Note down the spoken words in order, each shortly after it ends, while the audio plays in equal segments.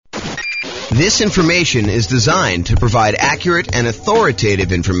This information is designed to provide accurate and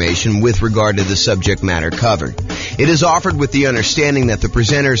authoritative information with regard to the subject matter covered. It is offered with the understanding that the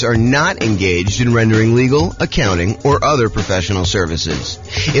presenters are not engaged in rendering legal, accounting, or other professional services.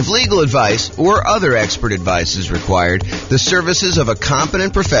 If legal advice or other expert advice is required, the services of a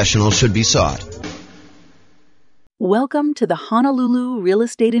competent professional should be sought. Welcome to the Honolulu Real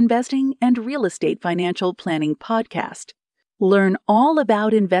Estate Investing and Real Estate Financial Planning Podcast. Learn all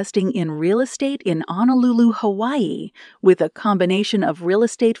about investing in real estate in Honolulu, Hawaii, with a combination of real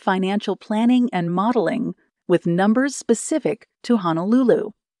estate financial planning and modeling with numbers specific to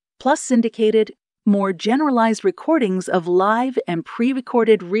Honolulu, plus syndicated, more generalized recordings of live and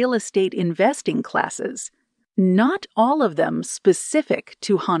pre-recorded real estate investing classes, not all of them specific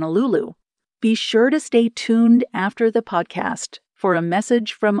to Honolulu. Be sure to stay tuned after the podcast for a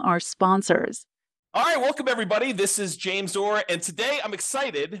message from our sponsors. All right, welcome everybody. This is James Orr, and today I'm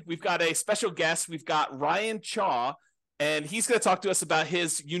excited. We've got a special guest. We've got Ryan Chaw, and he's going to talk to us about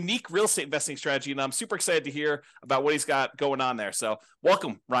his unique real estate investing strategy, and I'm super excited to hear about what he's got going on there. So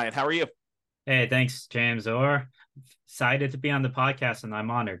welcome, Ryan. How are you? Hey, thanks, James Orr. Excited to be on the podcast, and I'm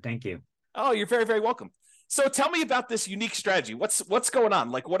honored. Thank you. Oh, you're very, very welcome. So tell me about this unique strategy. What's going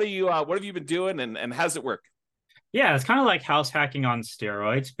on? Like, what have you been doing, and how does it work? Yeah, it's kind of like house hacking on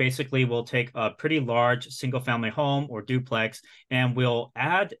steroids. Basically, we'll take a pretty large single-family home or duplex, and we'll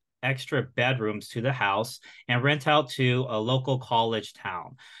add extra bedrooms to the house and rent out to a local college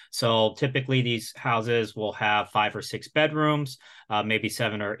town. So typically, these houses will have 5 or 6 bedrooms, maybe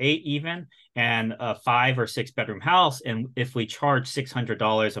 7 or 8 even, and a 5 or 6 bedroom house. And if we charge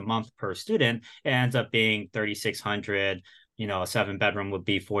 $600 a month per student, it ends up being $3,600. A 7-bedroom would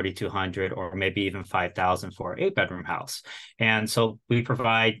be $4,200, or maybe even $5,000 for an 8-bedroom house. And so we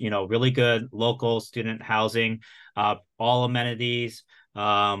provide, really good local student housing, all amenities,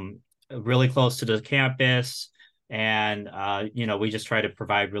 really close to the campus. And, we just try to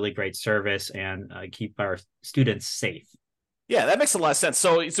provide really great service and keep our students safe. Yeah, that makes a lot of sense.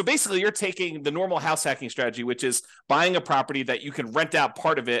 So basically you're taking the normal house hacking strategy, which is buying a property that you can rent out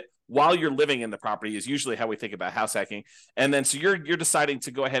part of it while you're living in the property, is usually how we think about house hacking. And then so you're deciding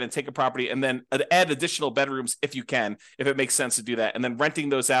to go ahead and take a property and then add additional bedrooms if you can, if it makes sense to do that, and then renting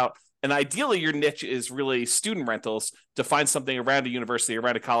those out. And ideally your niche is really student rentals, to find something around a university,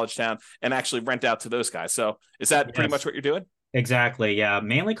 around a college town, and actually rent out to those guys. So is that pretty much what you're doing? Exactly. Yeah.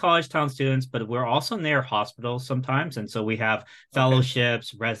 Mainly college town students, but we're also near hospitals sometimes. And so we have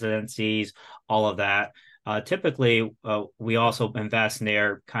fellowships, residencies, all of that. Typically, we also invest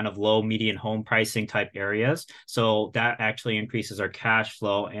near kind of low median home pricing type areas. So that actually increases our cash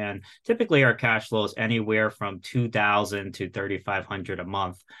flow. And typically our cash flow is anywhere from $2,000 to $3,500 a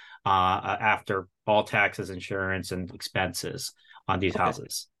month after all taxes, insurance, and expenses on these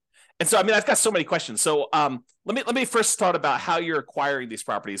houses. And so, I've got so many questions. So let me first start about how you're acquiring these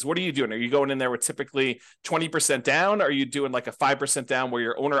properties. What are you doing? Are you going in there with typically 20% down? Are you doing like a 5% down where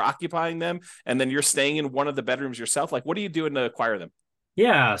you're owner occupying them and then you're staying in one of the bedrooms yourself? Like, what are you doing to acquire them?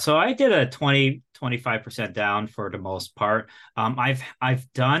 Yeah, so I did a 25% down for the most part.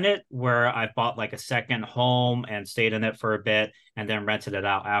 I've done it where I bought like a second home and stayed in it for a bit and then rented it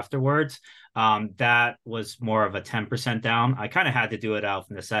out afterwards. That was more of a 10% down. I kind of had to do it out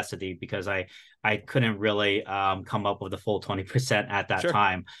of necessity because I couldn't really come up with the full 20% at that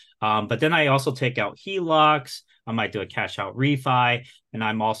time. But then I also take out HELOCs. I might do a cash out refi, and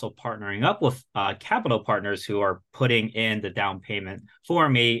I'm also partnering up with capital partners who are putting in the down payment for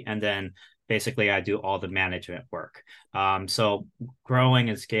me. And then basically I do all the management work. So growing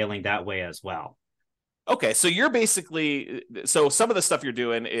and scaling that way as well. Okay, so you're basically, so some of the stuff you're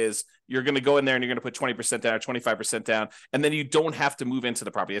doing is you're going to go in there and you're going to put 20% down or 25% down, and then you don't have to move into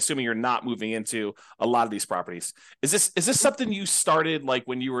the property, assuming you're not moving into a lot of these properties. Is this something you started like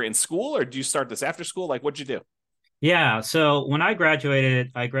when you were in school, or do you start this after school? Like, what'd you do? Yeah, so when I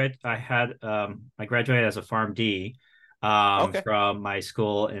graduated, I graduated as a PharmD from my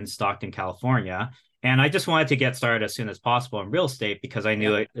school in Stockton, California. And I just wanted to get started as soon as possible in real estate because I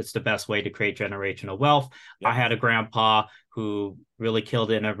knew it's the best way to create generational wealth. I had a grandpa who really killed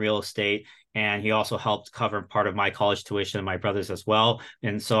it in real estate, and he also helped cover part of my college tuition and my brothers as well.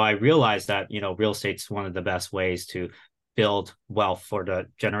 And so I realized that, real estate's one of the best ways to build wealth for the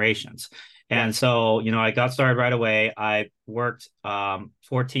generations. And so, I got started right away. I worked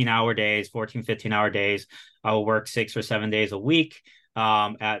 15-hour days. I would work 6 or 7 days a week.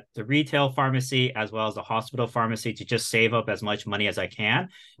 at the retail pharmacy as well as the hospital pharmacy to just save up as much money as I can.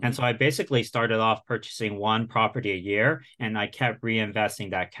 And so I basically started off purchasing one property a year, and I kept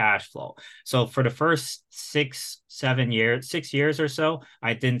reinvesting that cash flow. So for the first 6 years or so,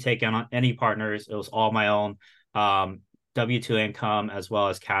 I didn't take on any partners. It was all my own W-2 income as well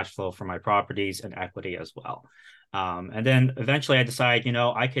as cash flow for my properties and equity as well. And then eventually I decided,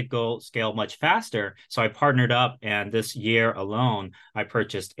 I could go scale much faster. So I partnered up, and this year alone, I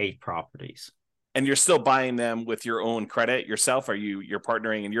purchased 8 properties. And you're still buying them with your own credit yourself? You're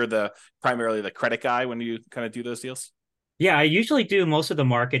partnering and you're primarily the credit guy when you kind of do those deals? Yeah, I usually do most of the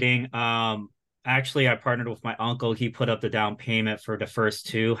marketing. Actually, I partnered with my uncle. He put up the down payment for the first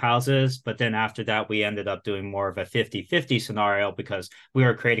 2 houses. But then after that, we ended up doing more of a 50-50 scenario because we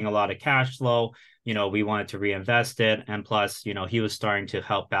were creating a lot of cash flow. We wanted to reinvest it. And plus, he was starting to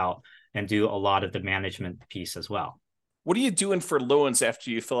help out and do a lot of the management piece as well. What are you doing for loans after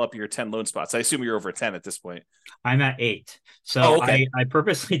you fill up your 10 loan spots? I assume you're over 10 at this point. I'm at 8. So okay. I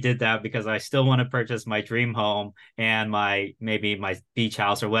purposely did that because I still want to purchase my dream home and maybe my beach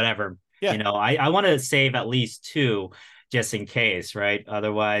house or whatever. Yeah. I want to save at least 2 just in case, right?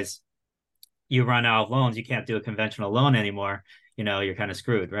 Otherwise, you run out of loans. You can't do a conventional loan anymore. You're kind of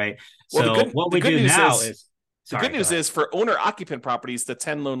screwed, right? Well, so what we do now is the good news is for owner occupant properties, the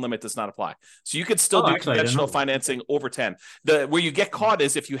 10 loan limit does not apply. So you could still do conventional financing over 10. Where you get caught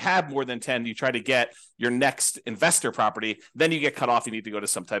is if you have more than 10, you try to get your next investor property, then you get cut off. You need to go to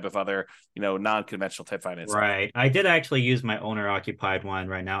some type of other, non-conventional type financing. Right. I did actually use my owner occupied one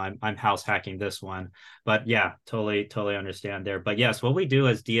right now. I'm house hacking this one, but yeah, totally understand there. But yes, what we do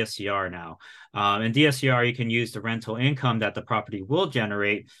is DSCR now. In DSCR, you can use the rental income that the property will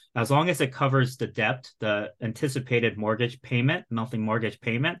generate as long as it covers the debt, the anticipated mortgage payment, monthly mortgage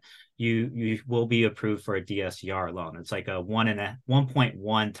payment. You will be approved for a DSCR loan. It's like a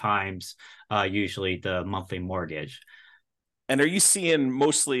 1.1 times usually the monthly mortgage. And are you seeing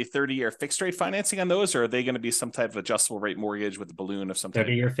mostly 30-year fixed rate financing on those, or are they going to be some type of adjustable rate mortgage with a balloon of some type?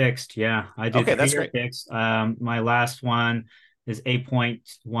 30-year fixed, yeah. I do 30-year fixed. My last one is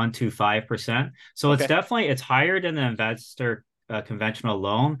 8.125%. So it's higher than the investor conventional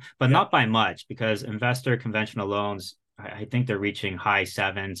loan, but not by much, because investor conventional loans, I think they're reaching high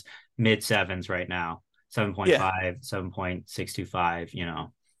 7s, mid 7s right now, 7.5, 7.625,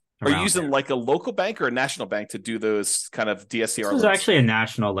 Are you using like a local bank or a national bank to do those kind of DSCR loans? This is actually a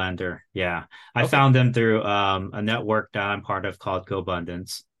national lender. Yeah. I found them through a network that I'm part of called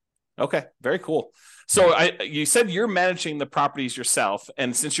GoBundance. Okay. Very cool. So you said you're managing the properties yourself.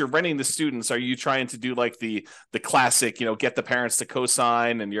 And since you're renting the students, are you trying to do like the classic, get the parents to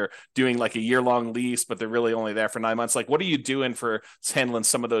co-sign, and you're doing like a year-long lease, but they're really only there for 9 months? Like, what are you doing for handling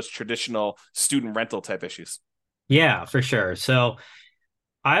some of those traditional student rental type issues? Yeah, for sure. So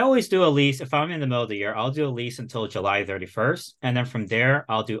I always do a lease. If I'm in the middle of the year, I'll do a lease until July 31st. And then from there,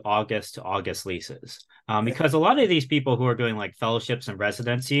 I'll do August to August leases. Because a lot of these people who are doing like fellowships and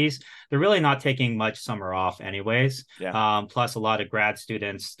residencies, they're really not taking much summer off anyways. Yeah. Plus a lot of grad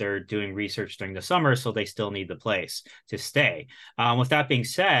students, they're doing research during the summer, so they still need the place to stay. With that being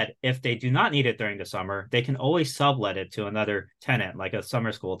said, if they do not need it during the summer, they can always sublet it to another tenant, like a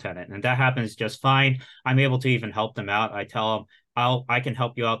summer school tenant. And that happens just fine. I'm able to even help them out. I tell them, I can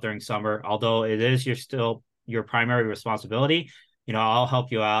help you out during summer, although it is your primary responsibility. I'll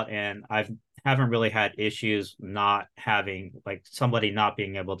help you out, and haven't really had issues not having like somebody not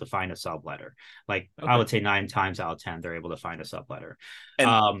being able to find a subletter. Like I would say 9 times out of 10, they're able to find a subletter.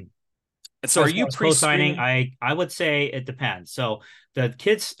 And so are you co-signing? I would say it depends. So the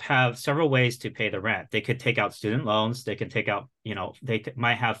kids have several ways to pay the rent. They could take out student loans. They can take out,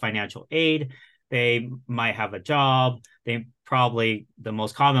 might have financial aid. They might have a job. The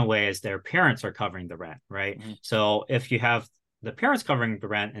most common way is their parents are covering the rent, right? Mm-hmm. So if you have the parents covering the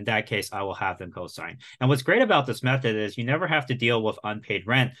rent, in that case, I will have them co-sign. And what's great about this method is you never have to deal with unpaid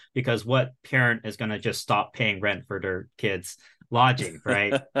rent, because what parent is going to just stop paying rent for their kids' lodging,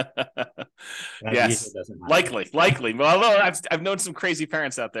 right? Yes, likely. Well, I've known some crazy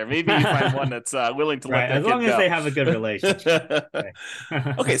parents out there. Maybe you find one that's willing to let their kid go. As long as they have a good relationship.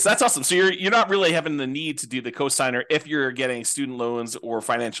 Okay, so that's awesome. So you're not really having the need to do the co-signer if you're getting student loans or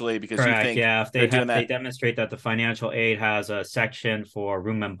financial aid, because you think if they demonstrate that the financial aid has a section for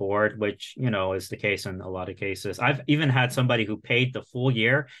room and board, which is the case in a lot of cases. I've even had somebody who paid the full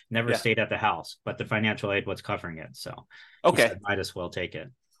year, never stayed at the house, but the financial aid was covering it. So said, might as well take it.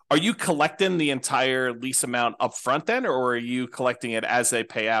 Are you collecting the entire lease amount up front then, or are you collecting it as they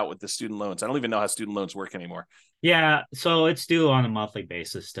pay out with the student loans? I don't even know how student loans work anymore. Yeah, so it's due on a monthly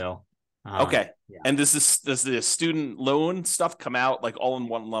basis still. Okay. Yeah. And does the student loan stuff come out like all in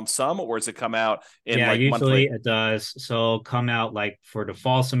one lump sum, or does it come out in Yeah, like usually monthly? it does. So come out like for the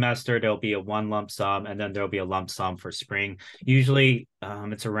fall semester, there'll be a one lump sum, and then there'll be a lump sum for spring. Usually,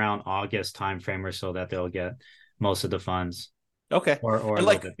 it's around August timeframe or so that they'll get most of the funds, Okay. or a And little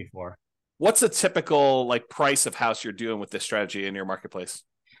like, bit before. what's a typical like price of house you're doing with this strategy in your marketplace?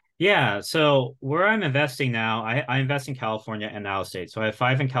 Yeah, so where I'm investing now, I invest in California and out of state. So I have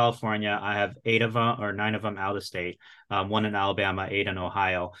five in California. I have eight of them or nine of them out of state, one in Alabama, eight in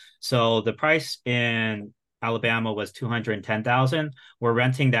Ohio. So the price in Alabama was 210,000. We're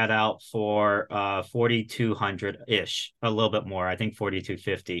renting that out for 4,200 ish, a little bit more. I think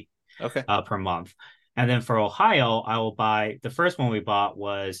 4,250 Okay. per month. And then for Ohio, I will buy the first one we bought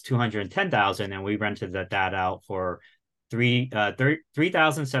was 210,000, and we rented that out for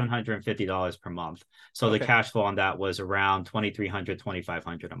 $3,750 per month. So the Okay. cash flow on that was around 2,300,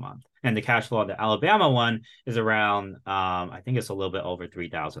 2,500 a month. And the cash flow on the Alabama one is around I think it's a little bit over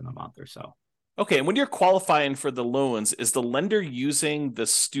 3,000 a month or so. Okay. And when you're qualifying for the loans, is the lender using the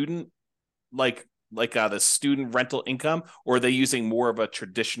student like the student rental income, or are they using more of a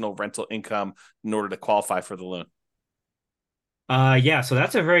traditional rental income in order to qualify for the loan? Yeah, so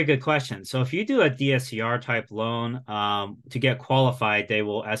that's a very good question. So if you do a DSCR type loan, to get qualified, they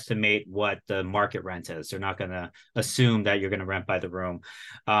will estimate what the market rent is. They're not going to assume that you're going to rent by the room.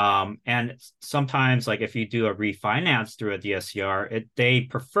 And sometimes, like if you do a refinance through a DSCR, they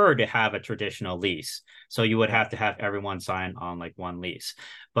prefer to have a traditional lease. So you would Okay. have to have everyone sign on like one lease.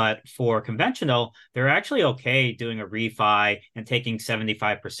 But for conventional, they're actually okay doing a refi and taking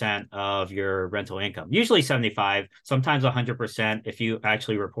 75% of your rental income. Usually 75, sometimes 100% if you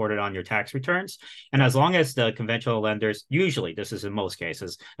actually report it on your tax returns. And as long as the conventional lenders, usually this is in most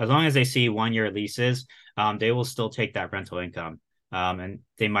cases, as long as they see 1 year leases, they will still take that rental income. And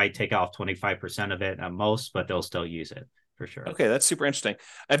they might take off 25% of it at most, but they'll still use it for sure. Okay, that's super interesting.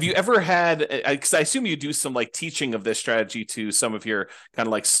 Have you ever had, because I assume you do some like teaching of this strategy to some of your kind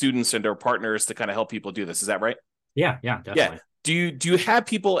of like students and or partners to kind of help people do this. Is that right? Yeah, Yeah. definitely. Do you have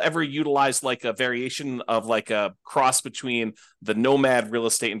people ever utilize like a variation of like a cross between the nomad real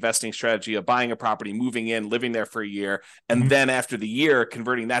estate investing strategy of buying a property, moving in, living there for a year, and Mhm. then after the year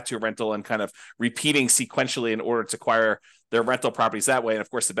converting that to a rental and kind of repeating sequentially in order to acquire their rental properties that way? And of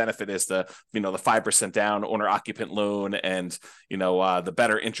course, the benefit is the 5% down owner occupant loan, and the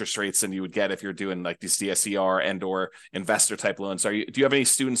better interest rates than you would get if you're doing like these DSCR and or investor type loans. Do you have any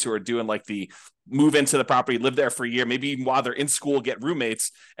students who are doing like the move into the property, live there for a year, maybe even while they're in school, get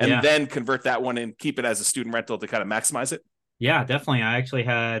roommates, and Yeah. then convert that one and keep it as a student rental to kind of maximize it? Yeah, definitely. I actually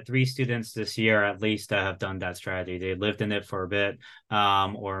had three students this year at least that have done that strategy. They lived in it for a bit,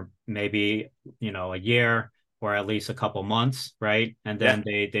 or maybe, a year or at least a couple months, right? And Yeah.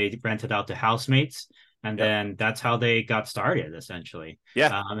 then they rented out to housemates, and Yep. then that's how they got started essentially.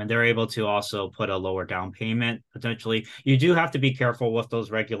 Yeah. And they're able to also put a lower down payment potentially. You do have to be careful with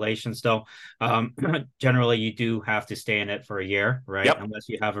those regulations, though. Um, Generally, you do have to stay in it for a year, right? Yep. Unless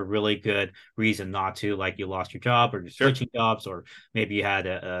you have a really good reason not to, like you lost your job or you're Sure. switching jobs, or maybe you had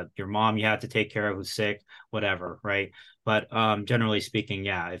your mom you had to take care of who's sick, whatever, right? But generally speaking,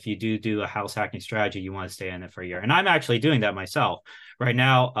 yeah, if you do a house hacking strategy, you want to stay in it for a year. And I'm actually doing that myself right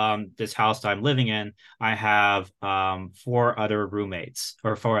now. This house that I'm living in, I have four other roommates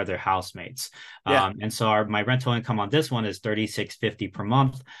or four other housemates, Yeah. and so my rental income on this one is 3,650 per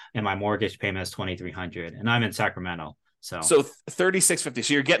month, and my mortgage payment is 2,300, and I'm in Sacramento. So So 3650.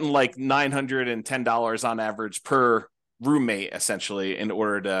 So you're getting like $910 on average per roommate, essentially, in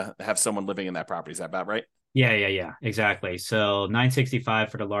order to have someone living in that property. Is that about right? yeah, exactly. So 965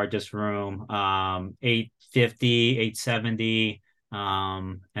 for the largest room, 850, 870,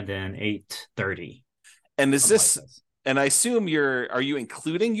 and then 830. And is Something like this, this. and I assume are you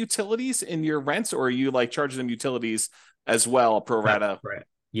including utilities in your rents, or are you like charging them utilities as well, pro rata? Separate.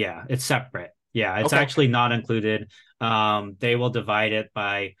 Yeah, it's separate. Yeah, it's Okay. actually not included. They will divide it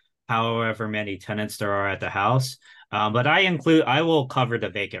by however many tenants there are at the house. But I will cover the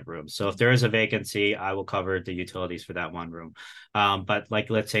vacant room. So if there is a vacancy, I will cover the utilities for that one room. But like,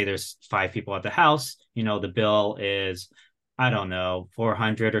 let's say there's five people at the house, the bill is, I don't know,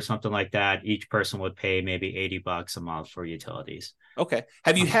 400 or something like that. Each person would pay maybe $80 a month for utilities. Okay.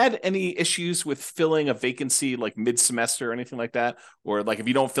 Have you Um, had any issues with filling a vacancy like mid semester or anything like that? Or like if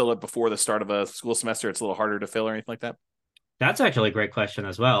you don't fill it before the start of a school semester, it's a little harder to fill or anything like that? That's actually a great question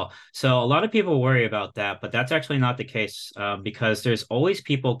as well. So a lot of people worry about that, but that's actually not the case, because there's always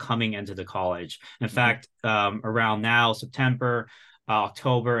people coming into the college. In Mm-hmm. fact, around now, September,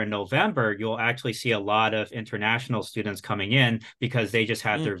 October and November, you'll actually see a lot of international students coming in because they just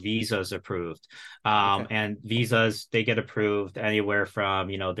had their visas approved. Okay. And visas, they get approved anywhere from,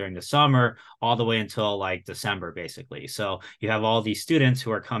 during the summer all the way until like December, basically. So you have all these students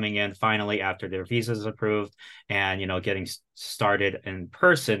who are coming in finally after their visas approved and, getting started in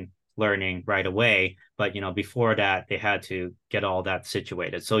person learning right away. But before that, they had to get all that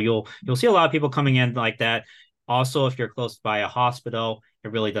situated. So you'll see a lot of people coming in like that. Also, if you're close by a hospital,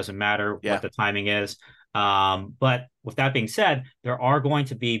 it really doesn't matter Yeah. what the timing is. But with that being said, there are going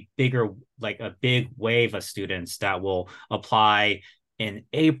to be like a big wave of students that will apply in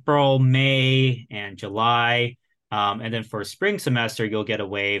April, May, and July. And then for spring semester, you'll get a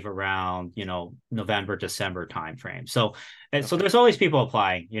wave around, November, December timeframe. So there's always people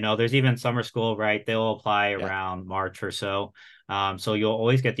applying. There's even summer school, right? They'll apply around March or so. So you'll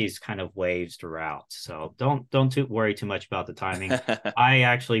always get these kind of waves throughout. So don't worry too much about the timing. I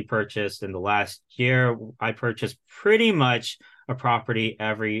actually purchased in the last year, I purchased pretty much a property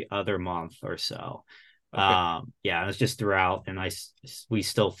every other month or so. Okay. Yeah, it's just throughout, and we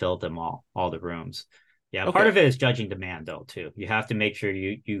still filled them all the rooms. Yeah, Okay. part of it is judging demand though too. You have to make sure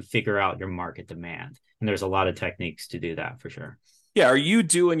you figure out your market demand, and there's a lot of techniques to do that for sure. Yeah. Are you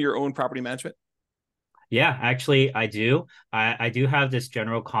doing your own property management? Yeah, actually, I do. I do have this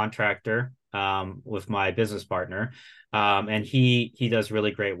general contractor with my business partner, and he does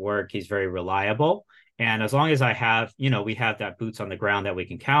really great work. He's very reliable, and as long as I have, we have that boots on the ground that we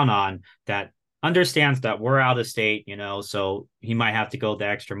can count on, that understands that we're out of state, so he might have to go the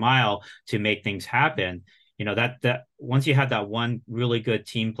extra mile to make things happen. That once you have that one really good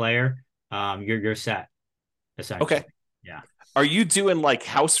team player, you're set essentially. Okay. Yeah. Are you doing like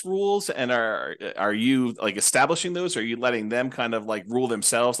house rules, and are you like establishing those? Or are you letting them kind of like rule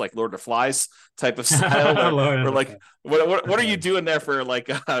themselves, like Lord of the Flies type of style, or like what are you doing there for like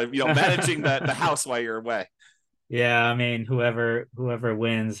managing the house while you're away? Yeah, I mean, whoever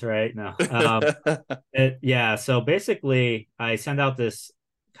wins, right? No. Yeah, so basically I send out this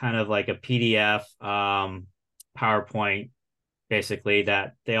kind of like a PDF PowerPoint basically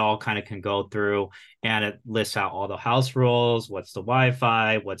that they all kind of can go through, and it lists out all the house rules, what's the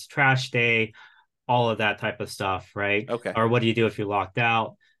Wi-Fi, what's trash day, all of that type of stuff, right? Okay. Or what do you do if you're locked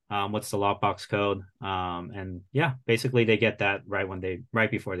out? What's the lockbox code? And yeah, basically they get that right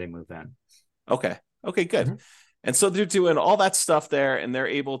before they move in. Okay. Okay, good. Mm-hmm. And so they're doing all that stuff there, and they're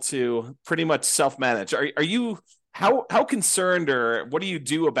able to pretty much self-manage. Are you how concerned, or what do you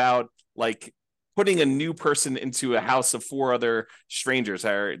do about like putting a new person into a house of four other strangers?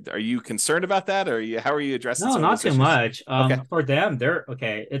 Are you concerned about that, or how are you addressing No, some of not those too issues? much. Okay. For them, they're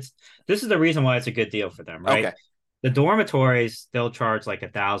okay. This is the reason why it's a good deal for them, right? Okay. The dormitories, they'll charge like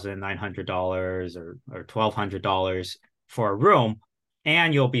 $1,900 or $1,200 for a room,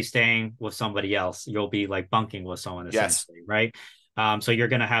 and you'll be staying with somebody else. You'll be like bunking with someone Yes. essentially, right? So you're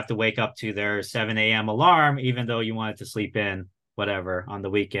gonna have to wake up to their 7 a.m. alarm, even though you wanted to sleep in whatever on the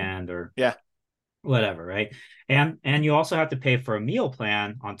weekend or Yeah. whatever, right? And you also have to pay for a meal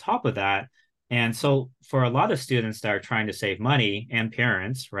plan on top of that. And so for a lot of students that are trying to save money and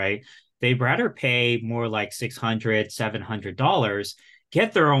parents, right, they'd rather pay more like $600, $700,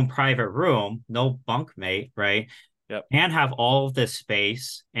 get their own private room, no bunkmate, right? Yep. And have all of this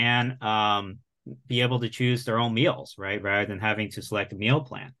space and be able to choose their own meals, right? Rather than having to select a meal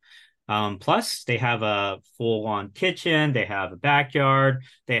plan. Plus, they have a full-on kitchen, they have a backyard,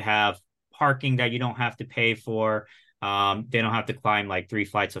 they have parking that you don't have to pay for. They don't have to climb like 3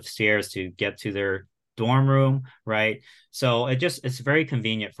 flights of stairs to get to their dorm room, right? So it's very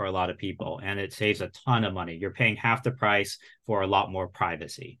convenient for a lot of people, and it saves a ton of money. You're paying half the price for a lot more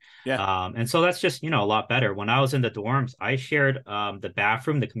privacy. Yeah. And so that's just, a lot better. When I was in the dorms, I shared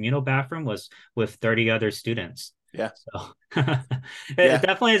the communal bathroom was with 30 other students. Yeah. So it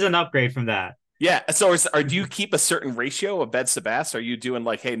definitely is an upgrade from that. Yeah. So do you keep a certain ratio of beds to baths? Are you doing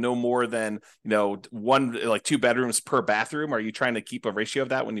like, hey, no more than, like 2 bedrooms per bathroom? Are you trying to keep a ratio of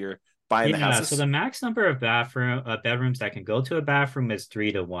that when you're buying the houses? So the max number of bedrooms that can go to a bathroom is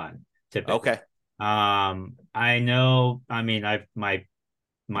 3-to-1 typically. Okay. I know, I mean,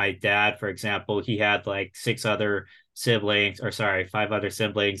 my dad, for example, he had like 5 other siblings,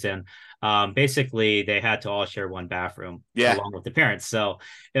 and basically they had to all share one bathroom along with the parents. So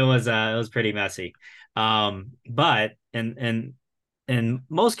it was pretty messy. But in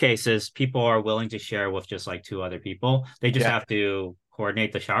most cases, people are willing to share with just like 2 other people. They just have to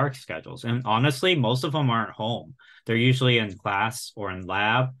coordinate the shower schedules. And honestly, most of them aren't home. They're usually in class or in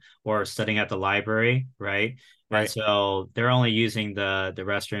lab or studying at the library, right? Right. And so they're only using the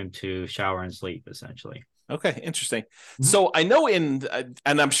restroom to shower and sleep, essentially. Okay, interesting. Mhm. So I know and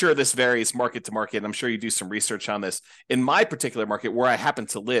I'm sure this varies market to market. And I'm sure you do some research on this. In my particular market where I happen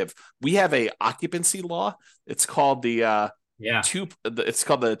to live, we have a occupancy law. It's called Yeah. it's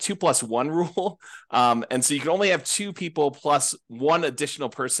called the 2+1 rule. And so you can only have two people plus one additional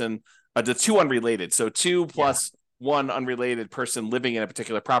person, the two unrelated. So two Yeah. plus one unrelated person living in a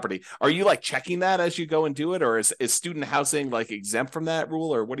particular property. Are you like checking that as you go and do it, or is student housing like exempt from that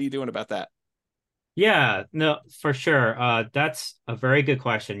rule, or what are you doing about that? Yeah, no, for sure. That's a very good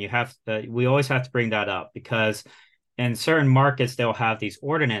question. We always have to bring that up because in certain markets they'll have these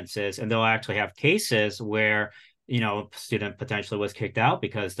ordinances and they'll actually have cases where, student potentially was kicked out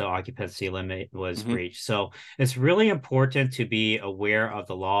because the occupancy limit was Mm-hmm. breached. So it's really important to be aware of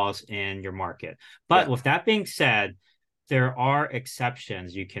the laws in your market. But Yeah. with that being said, there are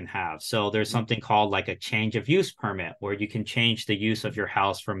exceptions you can have. So there's Mm-hmm. something called like a change of use permit, where you can change the use of your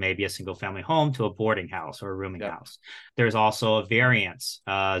house from maybe a single family home to a boarding house or a rooming Yeah. house. There's also a variance,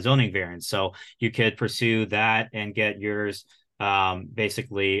 zoning variance. So you could pursue that and get yours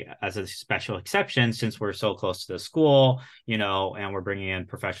basically as a special exception since we're so close to the school, and we're bringing in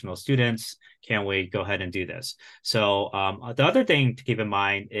professional students. Can we go ahead and do this? So the other thing to keep in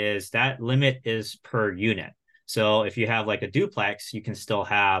mind is that limit is per unit. So if you have like a duplex, you can still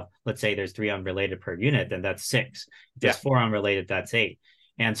have, let's say there's 3 unrelated per unit, then that's 6. If there's Yeah. 4 unrelated, that's 8.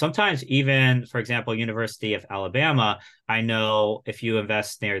 And sometimes even, for example, University of Alabama, I know if you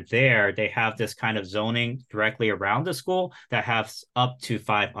invest near there, they have this kind of zoning directly around the school that has up to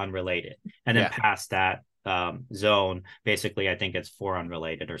 5 unrelated. And then Yeah. past that zone, basically, I think it's 4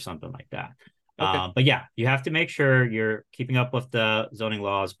 unrelated or something like that. Okay. But yeah, you have to make sure you're keeping up with the zoning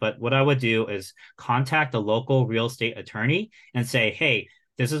laws. But what I would do is contact a local real estate attorney and say, hey,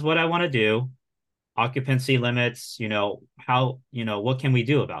 this is what I want to do. Occupancy limits, what can we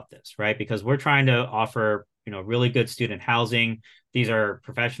do about this? Right. Because we're trying to offer, really good student housing. These are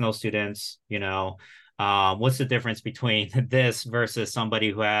professional students, what's the difference between this versus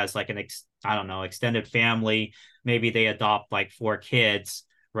somebody who has like I don't know, extended family? Maybe they adopt like 4 kids,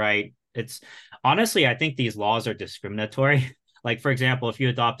 right? It's honestly, I think these laws are discriminatory. Like, for example, if you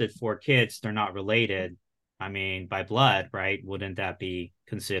adopted 4 kids, they're not related. I mean, by blood, right? Wouldn't that be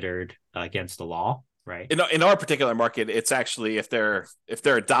considered against the law, right? In our particular market, it's actually if they're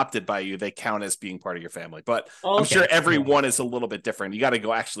adopted by you, they count as being part of your family. But Oh, I'm sure okay. every Yeah. one is a little bit different. You got to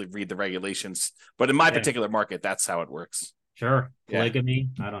go actually read the regulations. But in my Yeah. particular market, that's how it works. Sure. Yeah. Polygamy.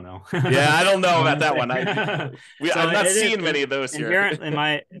 I don't know. Yeah, I don't know I about wouldn't that say. one. So I'm not it is seeing many of those here. inherent, in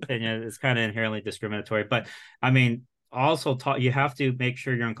my opinion, it's kind of inherently discriminatory. But I mean, also you have to make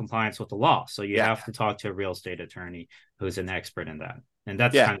sure you're in compliance with the law. So you Yeah. have to talk to a real estate attorney who's an expert in that. And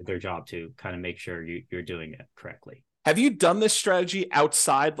that's Yeah. kind of their job to kind of make sure you're doing it correctly. Have you done this strategy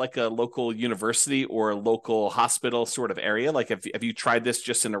outside like a local university or a local hospital sort of area? Like have you tried this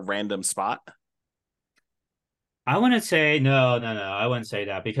just in a random spot? I wouldn't say no, no, no. I wouldn't say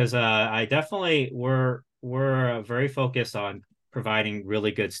that because I definitely we're very focused on providing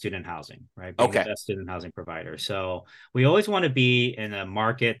really good student housing, right? Being the Okay. best student housing provider. So we always want to be in a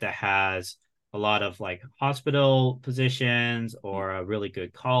market that has a lot of like hospital positions or a really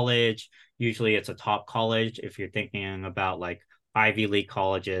good college. Usually it's a top college if you're thinking about like Ivy League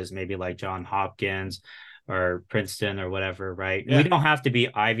colleges, maybe like John Hopkins or Princeton or whatever, right? We Yeah. don't have to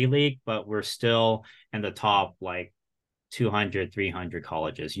be Ivy League, but we're still in the top like 200, 300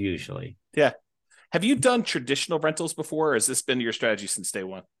 colleges usually. Yeah. Have you done traditional rentals before, or has this been your strategy since day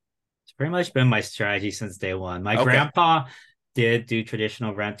one? It's pretty much been my strategy since day one. My Okay. grandpa did do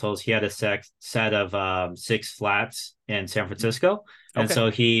traditional rentals. He had a set of 6 flats in San Francisco. And Okay.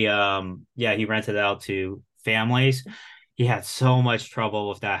 so he rented out to families. He had so much trouble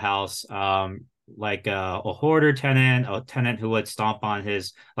with that house. Like a hoarder tenant, a tenant who would stomp on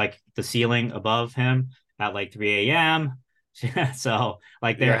his like the ceiling above him at like 3 a.m. So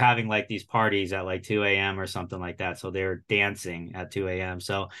like they're Yeah. having like these parties at like 2 a.m. or something like that. So they're dancing at 2 a.m.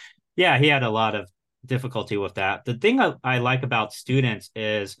 So yeah, he had a lot of difficulty with that. The thing I like about students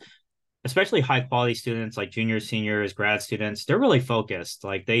is especially high quality students like juniors, seniors, grad students, they're really focused.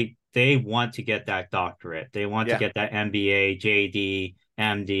 Like they want to get that doctorate. They want to Yeah. get that MBA, JD,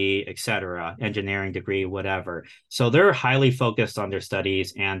 MD, etc., engineering degree, whatever. So they're highly focused on their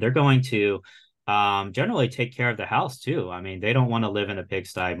studies and they're going to generally take care of the house too. I mean, they don't want to live in a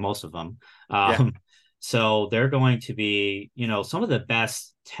pigsty, most of them. Yeah. So they're going to be, some of the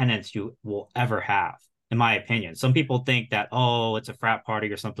best tenants you will ever have, in my opinion. Some people think that, oh, it's a frat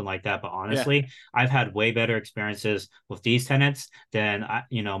party or something like that. But Yeah. honestly, I've had way better experiences with these tenants than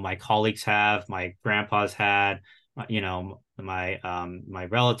my colleagues have, my grandpa's had, my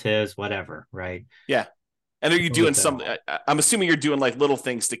relatives, whatever, right? Yeah. And are you It's always doing been some? all. I'm assuming you're doing like little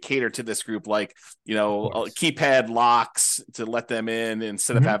things to cater to this group, like Of course. keypad locks to let them in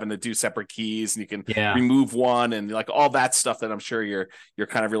instead of Mhm. having to do separate keys, and you can Yeah. remove one, and like all that stuff that I'm sure you're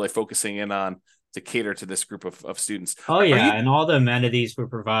kind of really focusing in on to cater to this group of students. Oh Are yeah, you and all the amenities we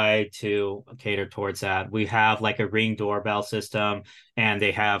provide to cater towards that. We have like a Ring doorbell system, and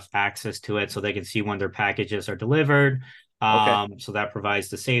they have access to it so they can see when their packages are delivered. okay? So that provides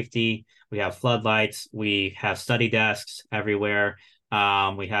the safety. We have floodlights. We have study desks everywhere.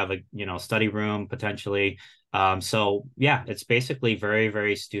 We have a study room potentially. So yeah, it's basically very,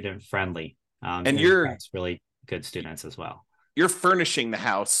 very student friendly, And and attracts really good students as well. you're furnishing the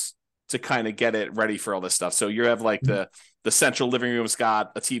house to kind of get it ready for all this stuff. So you have like the central living room's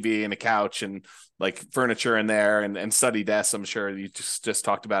got a TV and a couch and like furniture in there and study desks. I'm sure you just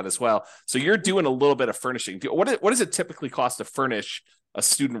talked about as well. So you're doing a little bit of furnishing. What does it typically cost to furnish a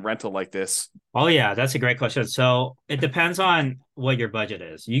student rental like this? Oh yeah, that's a great question. So it depends on what your budget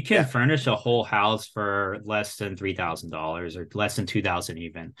is. You can Yeah. furnish a whole house for less than $3,000 or less than 2,000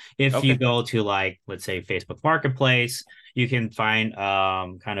 even. If you Okay. go to like, let's say Facebook Marketplace, you can find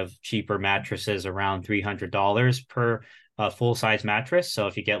kind of cheaper mattresses around $300 per full size mattress. So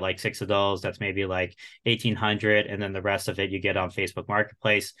if you get like six of those, that's maybe like 1,800, and then the rest of it you get on Facebook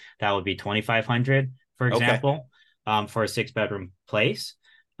Marketplace, that would be 2,500, for Okay. example, for a six-bedroom place.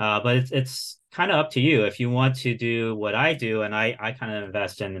 But it's kind of up to you if you want to do what I do, and I kind of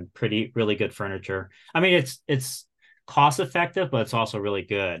invest in really good furniture. I mean, it's cost effective, but it's also really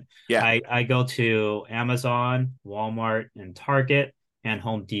good. Yeah. I go to Amazon, Walmart, and Target and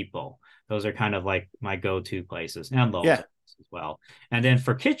Home Depot. Those are kind of like my go-to places, and Lowe's Yeah. as well. And then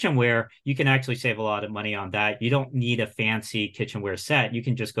for kitchenware, you can actually save a lot of money on that. You don't need a fancy kitchenware set. You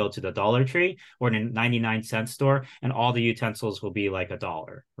can just go to the Dollar Tree or the 99-cent store, and all the utensils will be like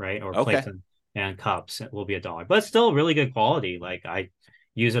 $1, right? Or plates Okay. and cups will be $1, but it's still really good quality. Like I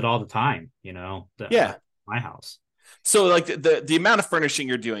use it all the time, Yeah. my house. So like the amount of furnishing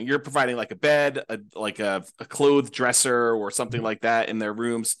you're doing, you're providing like a bed, a clothes dresser or something like that in their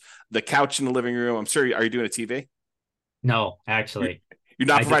rooms, the couch in the living room. I'm sure. Are you doing a TV? No, You're, actually, you're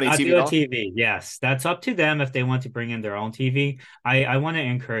not I do providing a not TV do at a all. TV. Yes, that's up to them if they want to bring in their own TV. I want to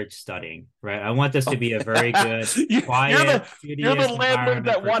encourage studying, right? I want this to be a very Okay. good, You're the quiet, you're the studious landlord environment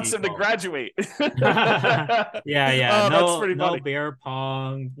that for wants them to people. graduate. Yeah. Oh, that's No, pretty no funny. bear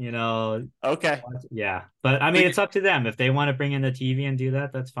pong, Okay. Yeah. But I So mean, it's up to them. If they want to bring in the TV and do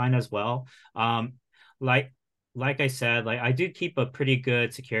that, that's fine as well. Like like I said, like I do keep a pretty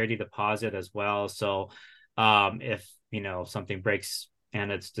good security deposit as well. So if something breaks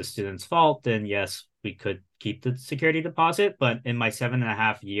and it's the student's fault, then yes, we could keep the security deposit. But in my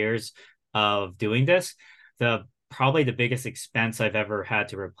 7.5 years of doing this, the probably the biggest expense I've ever had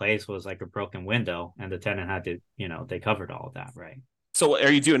to replace was like a broken window, and the tenant had to, they covered all of that, right? so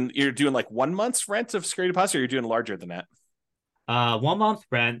you're doing like 1 month's rent of security deposit, or you're doing larger than that? 1 month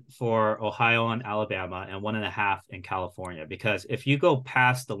rent for Ohio and Alabama, and 1.5 in California. Because if you go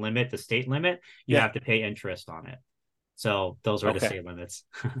past the limit, the state limit, you Yeah. have to pay interest on it. So those are the Okay. state limits.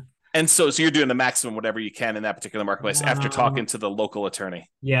 And so you're doing the maximum whatever you can in that particular marketplace after Uh, talking to the local attorney.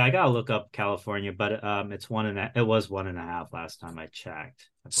 yeah, I gotta look up California, but it was 1.5 last time I checked,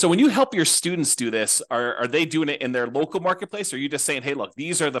 I So when believe. you help your students do this, are they doing it in their local marketplace? Or are you just saying, hey, look,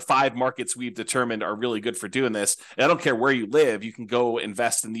 these are the 5 markets we've determined are really good for doing this. And I don't care where you live, you can go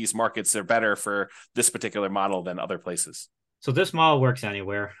invest in these markets. They're better for this particular model than other places. So this model works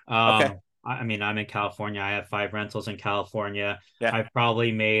anywhere. Okay. I mean, I'm in California. I have 5 rentals in California. Yeah. I've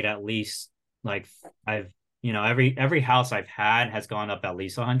probably made at least like I've every house I've had has gone up at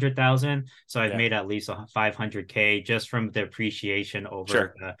least 100,000. So I've Yeah. made at least 500K just from the appreciation over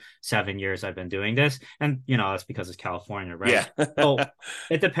Sure. the 7 years I've been doing this. And that's because it's California, right? Yeah. So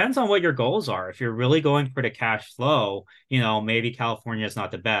it depends on what your goals are. If you're really going for the cash flow, maybe California is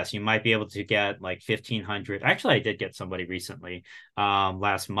not the best. You might be able to get like 1,500. Actually, I did get somebody recently,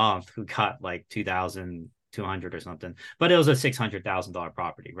 last month, who got like 2,200 or something, but it was a $600,000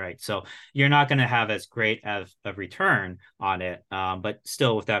 property, right? So you're not going to have as great of a return on it. But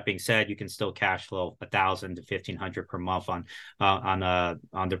still, with that being said, you can still cash flow 1,000 to 1,500 per month on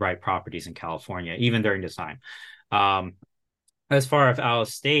the right properties in California, even during this time. As far as out of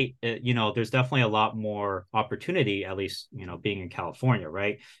state, there's definitely a lot more opportunity, at least, being in California,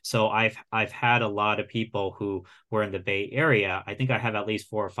 right? So I've had a lot of people who were in the Bay Area. I think I have at least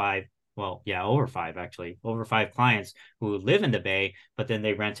 4 or 5, well, yeah, over 5 actually, over 5 clients who live in the Bay, but then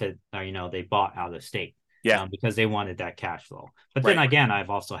they rented, they bought out of state. Yeah. Because they wanted that cash flow. But then Right. again, I've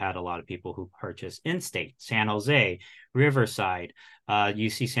also had a lot of people who purchase in state, San Jose, Riverside,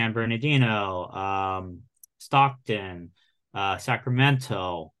 UC San Bernardino, Stockton,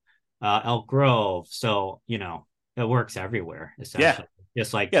 Sacramento, Elk Grove. So, it works everywhere, Yeah. essentially.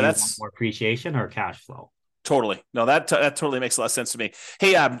 Just like, Yeah, do you want that's more appreciation or cash flow? totally. No, that totally makes a lot of sense to me.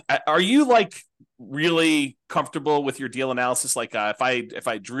 Hey, are you like really comfortable with your deal analysis? Like, if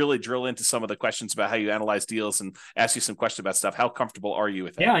I really drill into some of the questions about how you analyze deals and ask you some questions about stuff, how comfortable are you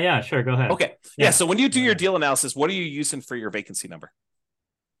with that? Yeah, yeah, sure. Go ahead. Okay. Yeah. Yeah. So when you do Go your ahead. deal analysis, what are you using for your vacancy number?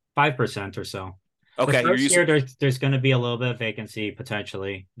 5% or so. The Okay, you're first using year there's going to be a little bit of vacancy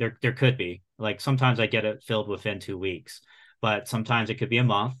potentially. There could be. Like sometimes I get it filled within 2 weeks, but sometimes it could be a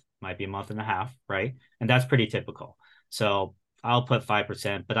month, might be a month and a half, right? And that's pretty typical. So I'll put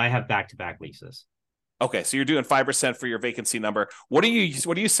 5%, but I have back-to-back leases. Okay, so you're doing 5% for your vacancy number. What are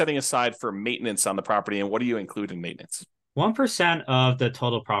you setting aside for maintenance on the property, and what do you include in maintenance? 1% of the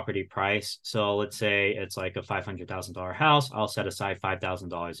total property price. So let's say it's like a $500,000 house. I'll set aside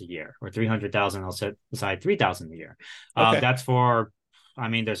 $5,000 a year, or 300,000. I'll set aside 3,000 a year. Okay. That's for, I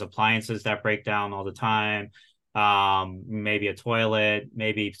mean, there's appliances that break down all the time. Maybe a toilet,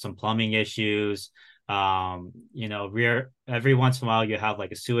 maybe some plumbing issues. Every once in a while you have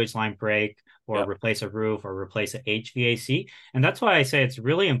like a sewage line break, or Yep. replace a roof, or replace a HVAC. And that's why I say it's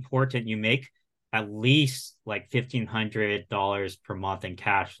really important you make at least like $1,500 per month in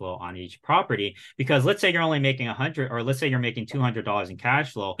cash flow on each property. Because let's say you're only making 100, or let's say you're making $200 in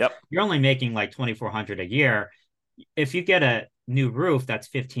cash flow, Yep. you're only making like 2,400 a year. If you get a new roof, that's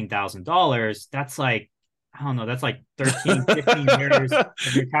 $15,000. That's like, I don't know, that's like 13, 15 years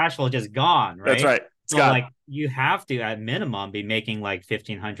of your cash flow just gone, That's right? right. So Scott. like you have to at minimum be making like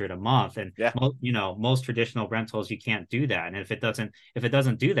 1,500 a month, and Yeah. most traditional rentals you can't do that. And if it doesn't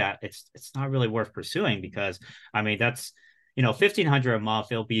do that, it's not really worth pursuing, because I mean that's 1,500 a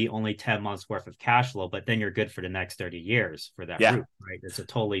month, it'll be only 10 months worth of cash flow, but then you're good for the next 30 years for that Yeah. roof, right? It's a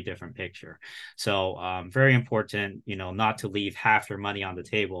totally different picture. So very important, not to leave half your money on the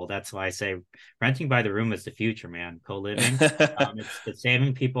table. That's why I say renting by the room is the future, man. Co-living, it's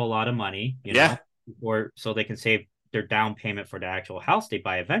saving people a lot of money, Yeah. or so they can save their down payment for the actual house they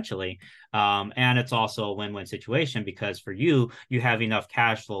buy eventually. And it's also a win-win situation, because for you have enough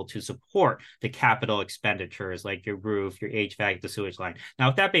cash flow to support the capital expenditures like your roof, your HVAC, the sewage line. Now,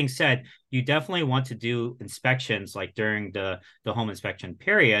 with that being said, you definitely want to do inspections like during the home inspection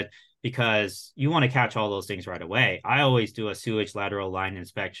period, because you want to catch all those things right away. I always do a sewage lateral line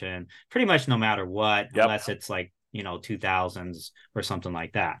inspection pretty much no matter what, Yep. unless it's like 2000s or something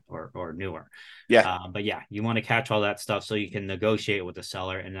like that, or newer. Yeah. But yeah, you want to catch all that stuff so you can negotiate with the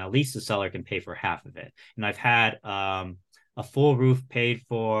seller, and at least the seller can pay for half of it. And I've had a full roof paid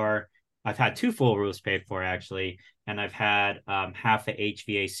for. I've had two full roofs paid for, actually, and I've had half the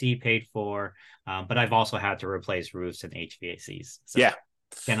HVAC paid for. But I've also had to replace roofs and HVACs. So Yeah.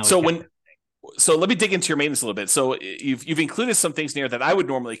 can't always So get when so let me dig into your maintenance a little bit. So you've included some things in here that I would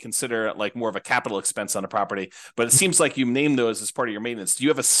normally consider like more of a capital expense on a property, but it seems like you named those as part of your maintenance. Do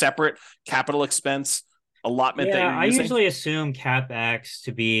you have a separate capital expense allotment that Yeah, you're I using? usually assume CapEx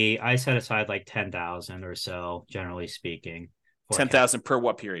to be, I set aside like 10,000 or so, generally speaking, for cap. 10,000 per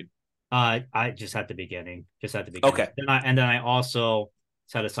what period? I just at the beginning, Okay. Then I also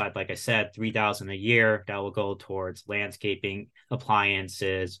set aside, like I said, 3,000 a year that will go towards landscaping,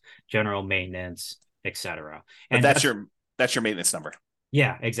 appliances, general maintenance, etc. But And that's your maintenance number.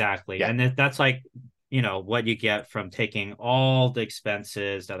 yeah, exactly. Yeah. And that's like, what you get from taking all the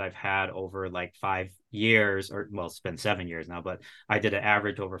expenses that I've had over like 5 years, or well, it's been 7 years now, but I did an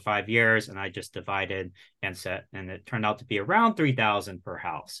average over 5 years, and I just divided and set, and it turned out to be around 3,000 per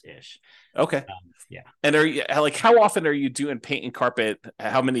house ish. Okay. Yeah. And are you like how often are you doing paint and carpet?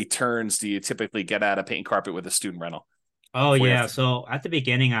 How many turns do you typically get out of paint and carpet with a student rental Oh before you yeah. have to? So at the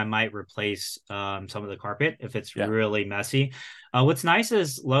beginning, I might replace some of the carpet if it's Yeah. really messy. What's nice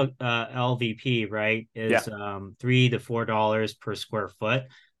is LVP, right? Yeah. Is $3 to $4 per square foot.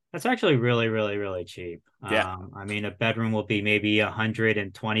 That's actually really, really, really cheap. Yeah. I mean, a bedroom will be maybe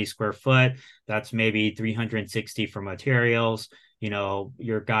 120 square foot. That's maybe 360 for materials.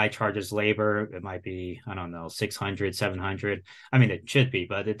 Your guy charges labor. It might be, I don't know, 600, 700. I mean, it should be,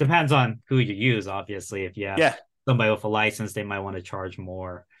 but it depends on who you use, obviously. If you have Yeah. somebody with a license, they might want to charge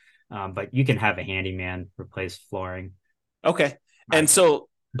more. But you can have a handyman replace flooring. Okay. I And so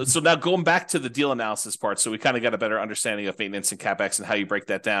now going back to the deal analysis part, so we kind of got a better understanding of maintenance and capex and how you break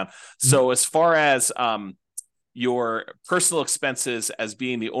that down. So as far as your personal expenses as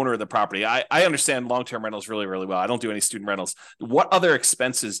being the owner of the property, I understand long-term rentals really, really well. I don't do any student rentals. What other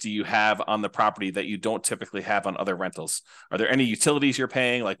expenses do you have on the property that you don't typically have on other rentals? Are there any utilities you're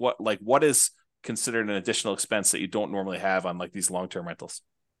paying? What is considered an additional expense that you don't normally have on like these long-term rentals?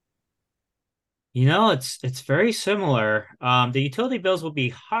 It's very similar. The utility bills will be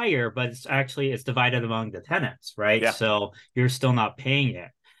higher, but it's divided among the tenants, right? Yeah. So you're still not paying it.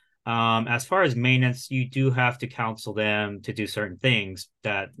 As far as maintenance, you do have to counsel them to do certain things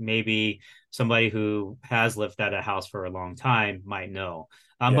that maybe somebody who has lived at a house for a long time might know.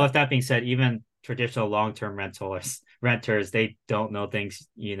 But Yeah. with that being said, even traditional long-term renters, they don't know things,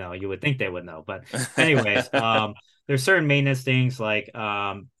 you would think they would know. But anyways, there's certain maintenance things like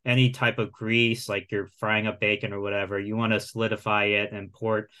any type of grease, like you're frying up bacon or whatever, you want to solidify it and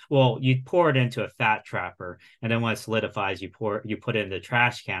you pour it into a fat trapper, and then when it solidifies, you put it in the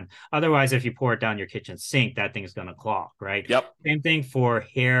trash can. Otherwise, if you pour it down your kitchen sink, that thing's gonna clog, right? Yep. Same thing for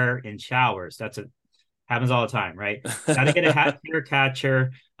hair in showers. Happens all the time, right? Got to get a hair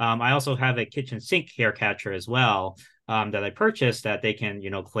catcher. I also have a kitchen sink hair catcher as well, that I purchased that they can,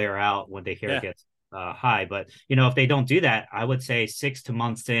 clear out when the hair Yeah. gets high. But if they don't do that, I would say 6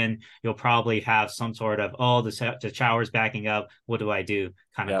 months in, you'll probably have some sort of, the shower's backing up. What do I do?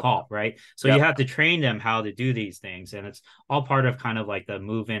 Kind of Yep. call, right? So you Yep. have to train them how to do these things, and it's all part of kind of like the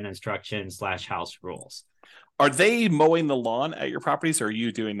move-in instruction/house rules. Are they mowing the lawn at your properties, or are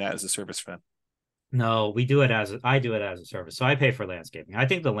you doing that as a service for them? No, I do it as a service. So I pay for landscaping. I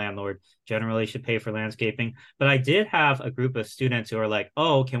think the landlord generally should pay for landscaping, but I did have a group of students who are like,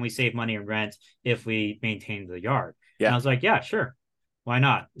 "Oh, can we save money in rent if we maintain the yard?" And I Yeah. was like, "Yeah, sure. Why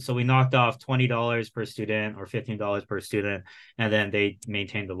not?" So we knocked off $20 per student or $15 per student, and then they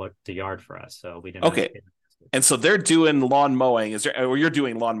maintained the yard for us. So we didn't have to Okay. pay. And so they're doing lawn mowing. Or you're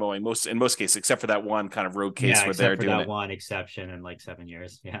doing lawn mowing in most cases, except for that one kind of road case Yeah, where they're except for doing that it. one exception in like 7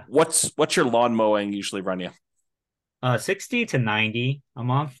 years. Yeah. What's your lawn mowing usually run you? 60 to 90 a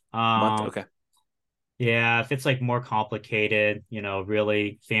month. A month? Okay. Yeah, if it's like more complicated,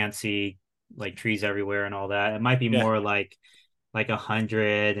 really fancy, like trees everywhere and all that, it might be Yeah. more like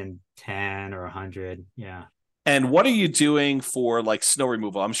 110 or 100. Yeah. And what are you doing for like snow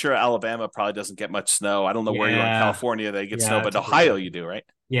removal? I'm sure Alabama probably doesn't get much snow. I don't know where you are in Yeah. California they get snow, Yeah, but it's a good Ohio question. you do, right?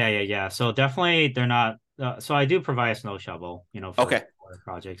 Yeah. So definitely they're not so I do provide a snow shovel, for Okay. water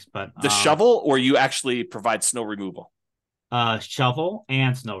projects, but The shovel, or you actually provide snow removal? shovel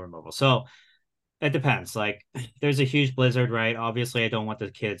and snow removal. So it depends. Like, there's a huge blizzard, right? Obviously, I don't want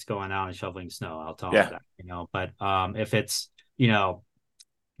the kids going out and shoveling snow. I'll tell them Yeah. that. But if it's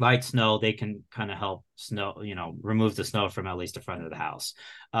light snow, they can kind of help remove the snow from at least the front of the house.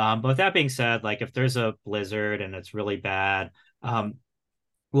 But with that being said, like if there's a blizzard and it's really bad, um,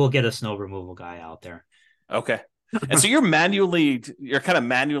 we'll get a snow removal guy out there. Okay. And so you're kind of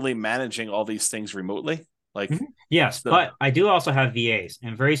manually managing all these things remotely, like Yes, so. but I do also have VAs,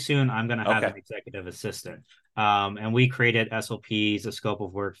 and very soon I'm going to have Okay. an executive assistant. And we created SOPs, a scope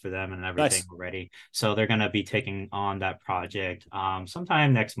of work for them, and everything Nice. already. So they're going to be taking on that project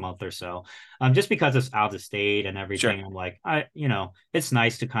sometime next month or so. Just because it's out of state and Sure. everything, I'm like, it's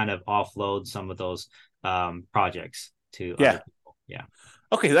nice to kind of offload some of those projects to other Yeah. people. Yeah.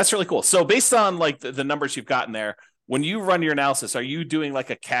 Okay, that's really cool. So based on like the numbers you've gotten there, when you run your analysis, are you doing like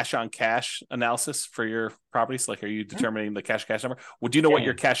a cash on cash analysis for your properties? Like, are you determining the cash number? Would you know what Yeah.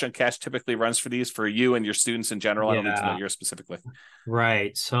 your cash on cash typically runs for these for you and your students in general? I don't need to know Yeah. yours specifically.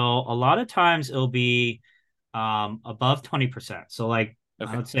 Right. So a lot of times it'll be above 20%. So like I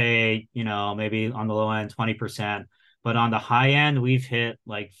Okay. would say, maybe on the low end 20%, but on the high end we've hit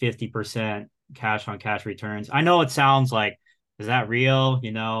like 50% cash on cash returns. I know it sounds like, is that real?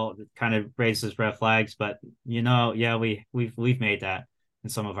 It kind of raises red flags, but yeah, we've made that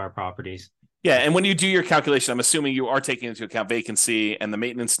in some of our properties. Yeah, and when you do your calculation, I'm assuming you are taking into account vacancy and the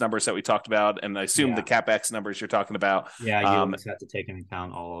maintenance numbers that we talked about, and I assume the Yeah. CapEx numbers you're talking about, Yeah, you always have to take into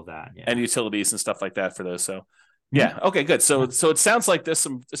account all of that. and Yeah. utilities and stuff like that for those. So Mhm. yeah, okay, good. So Yeah. it sounds like there's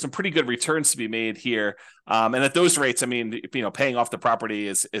some pretty good returns to be made here, and at those rates, I mean, paying off the property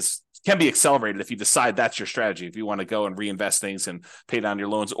is can be accelerated if you decide that's your strategy. If you want to go and reinvest things and pay down your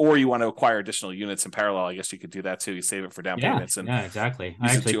loans, or you want to acquire additional units in parallel, I guess you could do that too. You save it for down Yeah, payments and yeah, exactly. I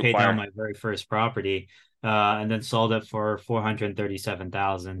use it actually to paid down acquire. my very first property, and then sold it for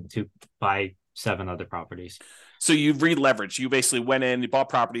 437,000 to buy 7 other properties. So you re-leveraged. You basically went in, you bought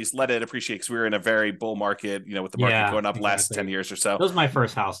properties, let it appreciate because we were in a very bull market, with the market Yeah, going up last 10 exactly. years or so. That was my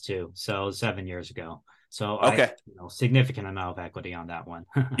first house too, so 7 years ago. So Okay. significant amount of equity on that one.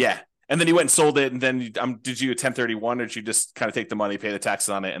 Yeah. And then you went and sold it. And then did you 1031, or did you just kind of take the money, pay the taxes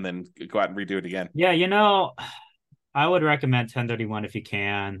on it, and then go out and redo it again? Yeah, I would recommend 1031 if you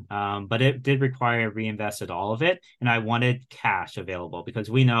can, but it did require reinvested all of it, and I wanted cash available because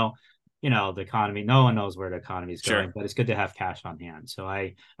we know, the economy. No one knows where the economy is Sure. going, but it's good to have cash on hand. So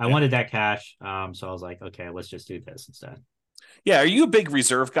I Yeah. wanted that cash, so I was like, okay, let's just do this instead. Yeah. Are you a big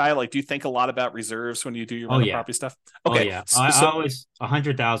reserve guy? Like, do you think a lot about reserves when you do your Oh rental yeah. property stuff? Oh Okay. yeah. I always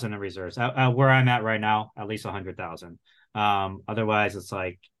 100,000 in reserves. Where I'm at right now, at least 100,000. Otherwise it's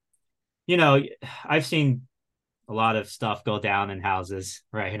like, you know, I've seen a lot of stuff go down in houses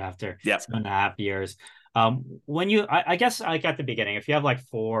right after Yeah. 7.5 years. When I guess like at the beginning, if you have like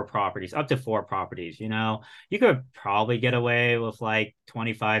four properties, up to four properties, you could probably get away with like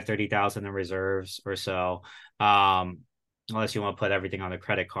 25, 30,000 in reserves or so. Um, Unless you want to put everything on a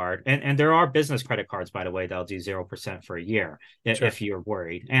credit card. And there are business credit cards, by the way, that'll do 0% for a year Sure. if you're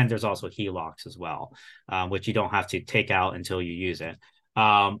worried. And there's also HELOCs as well, which you don't have to take out until you use it.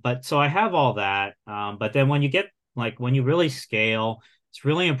 But so I have all that. But then when you really scale, it's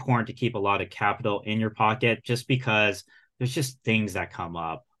really important to keep a lot of capital in your pocket just because there's just things that come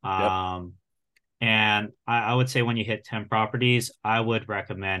up. Yep. And I would say when you hit 10 properties, I would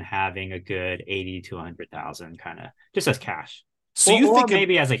recommend having a good 80 to 100,000 kind of just as cash. So Or, you or think of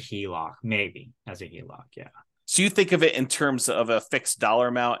maybe as a HELOC, maybe as a HELOC. Yeah. so you think of it in terms of a fixed dollar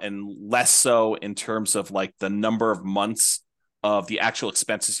amount and less so in terms of like the number of months of the actual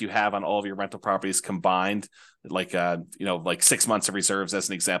expenses you have on all of your rental properties combined, like like 6 months of reserves as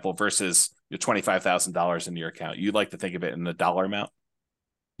an example versus your $25,000 in your account. You like to think of it in the dollar amount.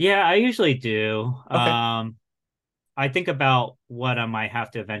 Yeah, I usually do. Okay. I think about what I might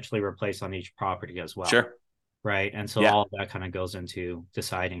have to eventually replace on each property as well. Sure. Right. And so Yeah. all of that kind of goes into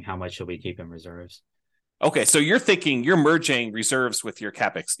deciding how much should we keep in reserves. Okay. So you're merging reserves with your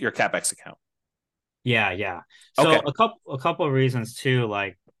CapEx account. Yeah, yeah. So Okay. a couple of reasons too,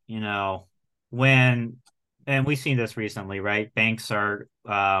 like, when and we've seen this recently, right? Banks are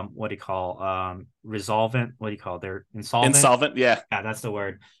what do you call resolvent? What do you call it? They're insolvent. Insolvent. Yeah. Yeah, that's the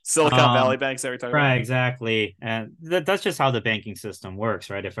word. Silicon Valley banks that we're talking about. Right, exactly. And that's just how the banking system works,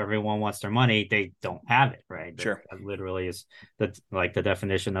 right? If everyone wants their money, they don't have it, right? Sure. That literally is the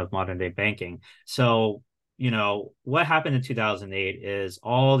definition of modern day banking. So, what happened in 2008 is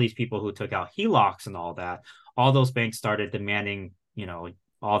all these people who took out HELOCs and all those banks started demanding,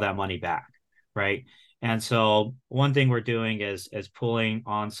 all that money back, right? And so one thing we're doing is pulling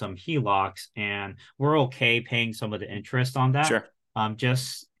on some HELOCs, and we're okay paying some of the interest on that, Sure.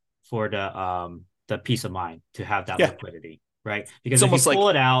 just for the peace of mind to have that Yeah. liquidity, right? It's Because if you almost like pull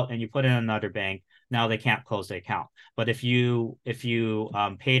it out and you put it in another bank, now they can't close the account. But if you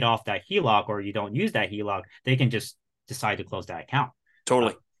paid off that HELOC or you don't use that HELOC, they can just decide to close that account.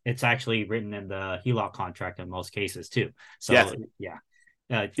 totally. It's actually written in the HELOC contract in most cases too. Yeah. So yeah,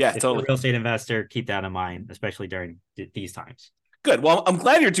 Yeah. if you're a Totally. real estate investor, keep that in mind, especially during these times. Good. Well, I'm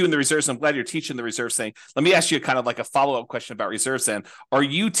glad you're doing the reserves. I'm glad you're teaching the reserves thing. Let me ask you kind of like a follow-up question about reserves then. Are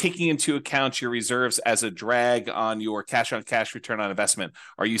you taking into account your reserves as a drag on your cash on cash return on investment?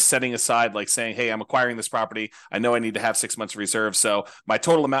 Are you setting aside like saying, hey, I'm acquiring this property. I know I need to have 6 months of reserve. So my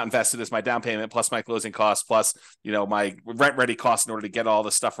total amount invested is my down payment plus my closing costs plus, my rent ready costs in order to get all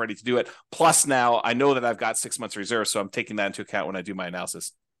the stuff ready to do it. Plus now I know that I've got 6 months of reserve. So I'm taking that into account when I do my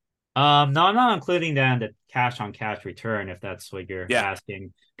analysis. No, I'm not including that in the cash on cash return if that's what you're Yeah.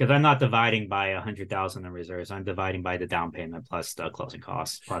 asking, because I'm not dividing by 100,000 in reserves. I'm dividing by the down payment plus the closing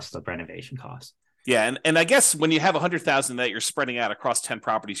costs plus the renovation costs. Yeah, and I guess when you have 100,000 that you're spreading out across 10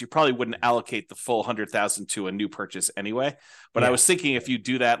 properties, you probably wouldn't allocate the full 100,000 to a new purchase anyway. But I was thinking if you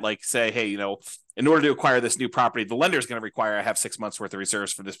do that, like say, hey, in order to acquire this new property, the lender is going to require I have 6 months worth of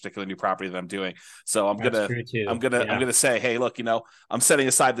reserves for this particular new property that I'm doing. So I'm gonna say, hey, look, I'm setting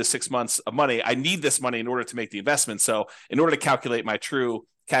aside this 6 months of money. I need this money in order to make the investment. So in order to calculate my true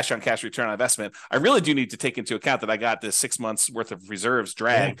cash on cash return on investment, I really do need to take into account that I got this 6 months worth of reserves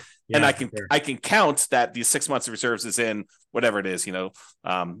drag, and I can count that these 6 months of reserves is in whatever it is, your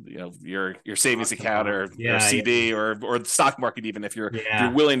savings account or CD or the stock market, even if you're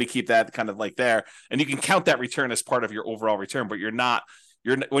willing to keep that kind of like there, and you can count that return as part of your overall return, but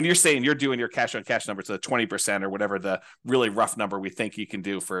when you're saying you're doing your cash on cash number to the 20% or whatever the really rough number we think you can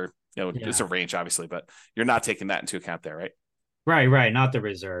do for, it's a range obviously, but you're not taking that into account there, right? Right, not the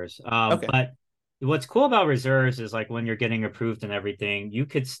reserves. Okay. But what's cool about reserves is like when you're getting approved and everything, you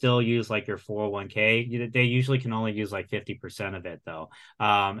could still use like your 401k. They usually can only use like 50% of it though.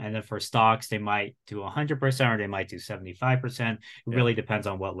 And then for stocks, they might do 100% or they might do 75%. It really depends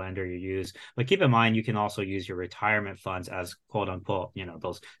on what lender you use. But keep in mind, you can also use your retirement funds as quote unquote,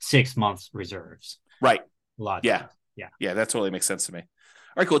 those 6 months reserves. Right. A lot. Yeah. That totally makes sense to me.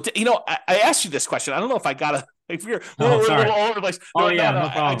 All right, cool. I asked you this question. I don't know if I got to. If you're all over the place. No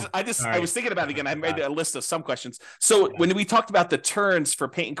problem. I was thinking about it again. I made a list of some questions. So when we talked about the turns for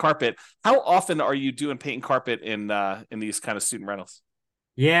paint and carpet, how often are you doing paint and carpet in these kind of student rentals?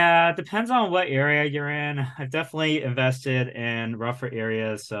 Yeah, it depends on what area you're in. I've definitely invested in rougher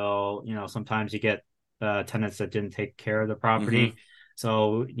areas. So, sometimes you get tenants that didn't take care of the Hmm. property.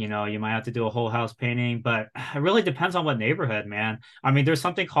 So, you might have to do a whole house painting, but it really depends on what neighborhood, man. I mean, there's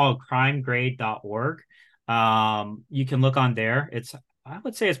something called crimegrade.org. You can look on there. I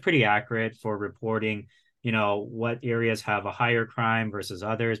would say it's pretty accurate for reporting, what areas have a higher crime versus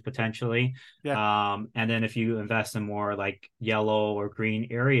others potentially. Yeah. And then if you invest in more like yellow or green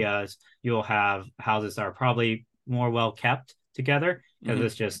areas, you'll have houses that are probably more well kept together because Hmm.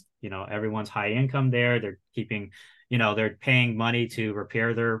 it's just, everyone's high income there. They're keeping, they're paying money to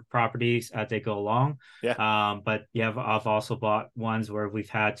repair their properties as they go along. Yeah. But yeah, I've also bought ones where we've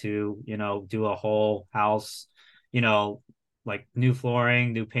had to, do a whole house, you know, like new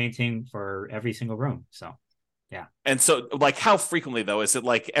flooring, new painting for every single room. So yeah. And so, like, how frequently though? Is it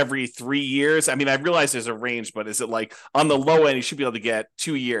like every 3 years? I mean, I realize there's a range, but is it like on the low end, you should be able to get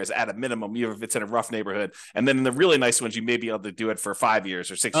 2 years at a minimum, even if it's in a rough neighborhood, and then in the really nice ones, you may be able to do it for 5 years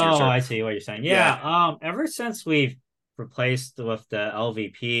or 6 years, Oh, or I see what you're saying. yeah. Yeah, ever since we've replaced with the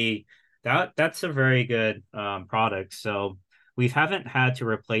LVP, that's a very good product. So we haven't had to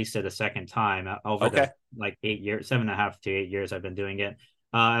replace it a second time over the Okay. like 8 years, 7.5 to 8 years I've been doing it.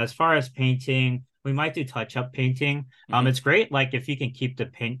 As far as painting, we might do touch-up painting. Hmm. It's great like if you can keep the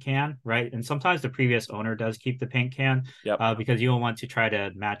paint can, right? And sometimes the previous owner does keep the paint can, Yep. because you don't want to try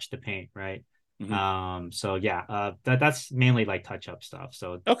to match the paint, right? Hmm. So yeah, that's mainly like touch up stuff.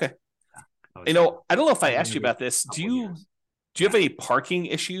 So Okay. yeah, I would say I don't know if I maybe asked you every about this. Do couple of you years. do you have Yeah. any parking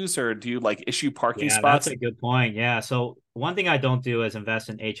issues, or do you like issue parking Yeah, that's spots? a good point. Yeah. So one thing I don't do is invest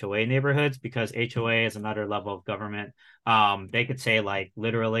in HOA neighborhoods because HOA is another level of government. They could say like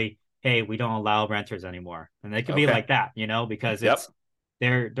literally, hey, we don't allow renters anymore. And they could be Okay. like that, because Yep.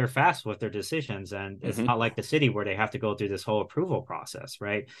 they're fast with their decisions, and it's Hmm. not like the city where they have to go through this whole approval process,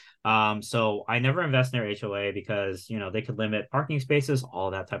 right? So I never invest in their HOA because they could limit parking spaces,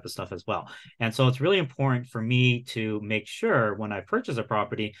 all that type of stuff as well. And so it's really important for me to make sure when I purchase a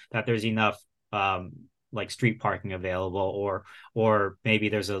property that there's enough um, like street parking available, or maybe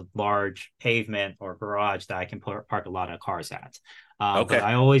there's a large pavement or garage that I can park a lot of cars at. But Okay.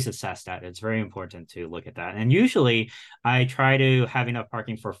 I always assess that. It's very important to look at that. And usually I try to have enough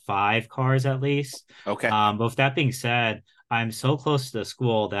parking for 5 cars at least. Okay. But with that being said, I'm so close to the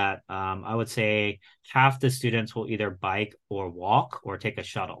school that I would say half the students will either bike or walk or take a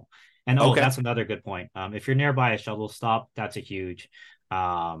shuttle. And oh, Okay. that's another good point. If you're nearby a shuttle stop, that's a huge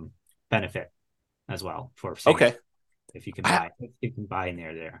um, benefit as well for safety. Okay. If you can buy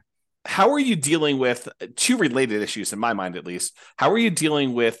near there. How are you dealing with two related issues in my mind, at least? How are you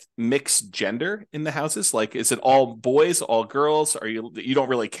dealing with mixed gender in the houses? Like, is it all boys, all girls? Are you don't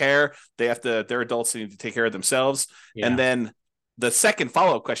really care? They're adults, they need to take care of themselves. And Yeah. then the second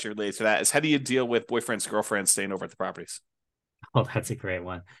follow-up question related to that is, how do you deal with boyfriends, girlfriends staying over at the properties? Oh, that's a great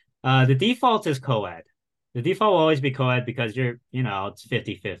one. The default is co-ed. The default will always be co-ed because it's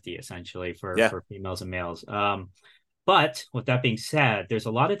 50-50 essentially for Yeah. females and males. But with that being said, there's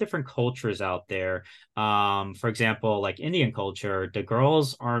a lot of different cultures out there. For example, like Indian culture, the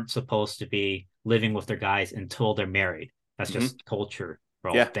girls aren't supposed to be living with their guys until they're married. That's Hmm. just cultural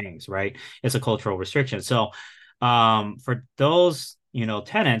Yeah. things, right? It's a cultural restriction. So, for those,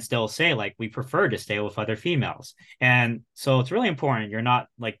 tenants, they'll say like, we prefer to stay with other females. And so it's really important. You're not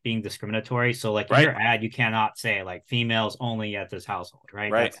like being discriminatory. So like in Right. your ad, you cannot say like females only at this household,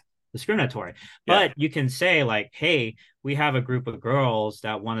 right? Right. That's discriminatory. Yeah. But you can say like, hey, we have a group of girls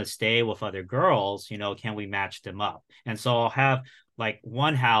that want to stay with other girls, can we match them up? And so I'll have like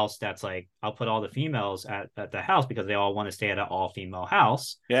one house that's like, I'll put all the females at the house because they all want to stay at an all female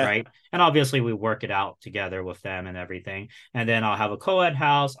house, Yeah. right? And obviously we work it out together with them and everything. And then I'll have a co-ed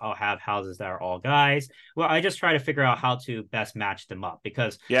house. I'll have houses that are all guys. Well, I just try to figure out how to best match them up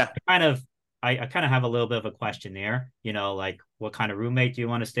because Yeah. I kind of have a little bit of a questionnaire, like what kind of roommate do you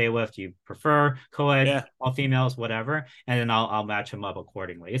want to stay with? Do you prefer co-ed, Yeah. all females, whatever? And then I'll match them up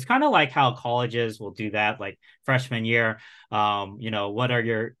accordingly. It's kind of like how colleges will do that, like freshman year. What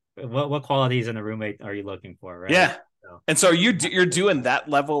are what qualities in a roommate are you looking for, right? Yeah. So And so you're doing that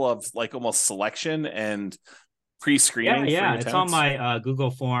level of like almost selection and yeah, pre-screening for yeah. your It's on tenants? my Google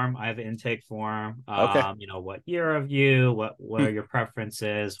form. I have an intake form. Okay. What year of you, what Hmm. are your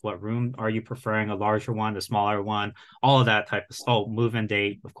preferences, what room are you preferring, a larger one, a smaller one, all of that type of stuff. Oh, move-in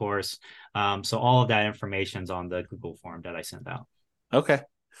date, of course. So all of that information's on the Google form that I sent out. Okay.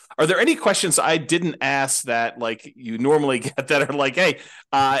 Are there any questions I didn't ask that like you normally get that are like, hey,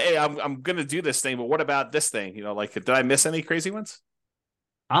 I'm gonna do this thing, but what about this thing? Like, did I miss any crazy ones?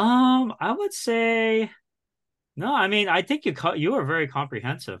 I would say No, I mean, I think you were very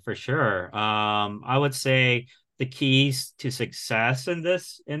comprehensive for sure. I would say the keys to success in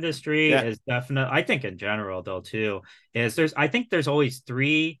this industry Yeah. is definitely, I think in general though too, is I think there's always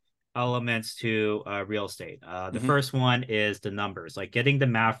three elements to real estate. The Hmm. first one is the numbers, like getting the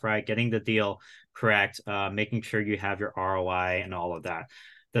math right, getting the deal correct, making sure you have your ROI and all of that.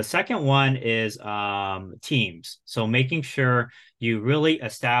 The second one is teams. So making sure you really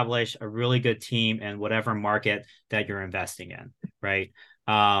establish a really good team in whatever market that you're investing in, right?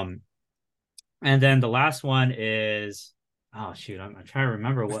 Um, and then the last one is, oh shoot, I'm trying to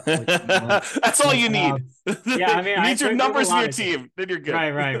remember which one it was. That's all But you need. yeah, I mean, You need your there's a numbers in lot your of things. team, then you're good.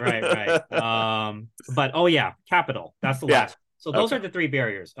 Right. But oh yeah, capital. That's the Yeah. last. So those Okay. are the three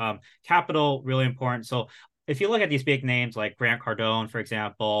barriers. Capital really important. So if you look at these big names like Grant Cardone, for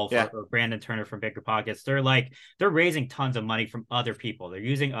example, Yeah. or Brandon Turner from Bigger Pockets, they're raising tons of money from other people. They're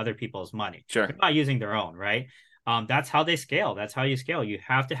using other people's money. Sure. They're not using their own, right? That's how they scale. That's how you scale. You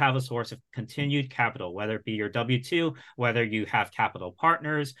have to have a source of continued capital, whether it be your W-2, whether you have capital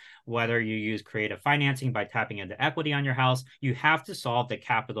partners, whether you use creative financing by tapping into equity on your house. You have to solve the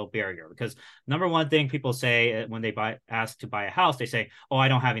capital barrier because number one thing people say when they ask to buy a house, they say, "Oh, I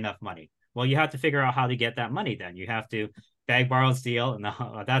don't have enough money." Well, you have to figure out how to get that money. Then you have to beg, borrow, steal, and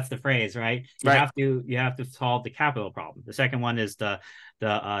that's the phrase, right? Right. You have to solve the capital problem. The second one is the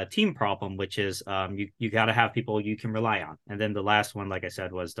team problem, which is you got to have people you can rely on. And then the last one, like I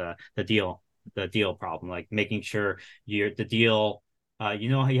said, was the deal problem, like making sure the deal.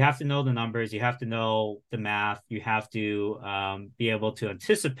 You have to know the numbers, you have to know the math, you have to be able to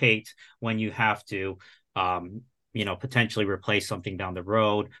anticipate when you have to, potentially replace something down the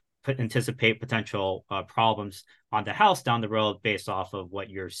road, anticipate potential problems on the house down the road based off of what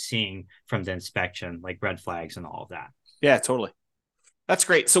you're seeing from the inspection, like red flags and all of that. Yeah, totally. That's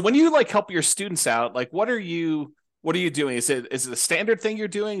great. So when you like help your students out, like what are you doing? Is it a standard thing you're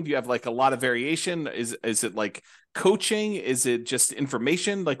doing? Do you have like a lot of variation? Is it like coaching? Is it just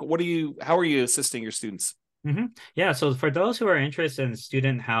information? Like how are you assisting your students? Mm-hmm. Yeah. So for those who are interested in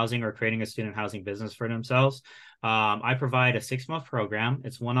student housing or creating a student housing business for themselves, I provide a 6-month program.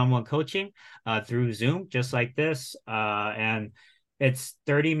 It's one-on-one coaching through Zoom, just like this. And it's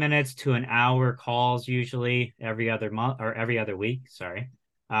 30 minutes to an hour calls, usually every other month or every other week. Sorry.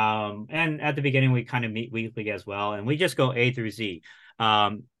 And at the beginning, we kind of meet weekly as well. And we just go A through Z.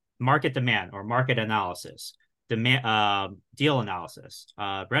 Market demand or market analysis, deal analysis,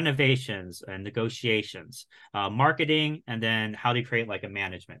 renovations and negotiations, marketing, and then how to create like a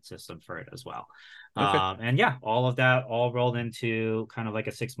management system for it as well. Okay. And yeah, all of that all rolled into kind of like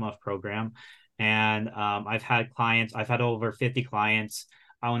a 6-month program. And I've had over 50 clients.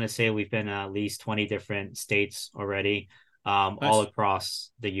 I want to say we've been in at least 20 different states already, all Nice. across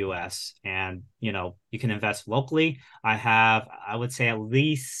the US. And, you can invest locally. I would say at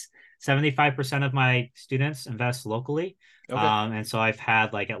least 75% of my students invest locally. Okay. And so I've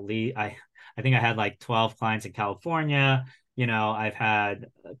had like at least, I think I had like 12 clients in California. I've had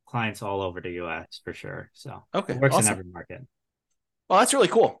clients all over the US for sure. So it Okay. works in Awesome. every market. Well, that's really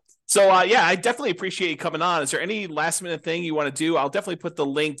cool. So, yeah, I definitely appreciate you coming on. Is there any last minute thing you want to do? I'll definitely put the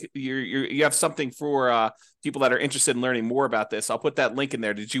link. You have something for people that are interested in learning more about this. I'll put that link in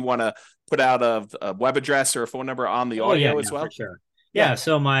there. Did you want to put out a web address or a phone number on the Oh yeah, audio as yeah, for well? sure. Yeah. Yeah,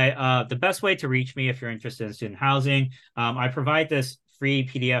 so my the best way to reach me if you're interested in student housing, I provide this free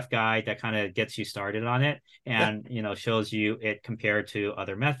PDF guide that kind of gets you started on it Yeah. and shows you it compared to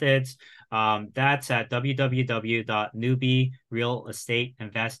other methods. That's at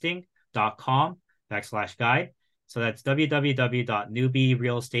www.newbierealestateinvesting.com/guide. So that's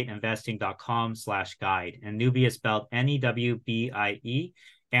www.newbierealestateinvesting.com/guide. And newbie is spelled NEWBIE.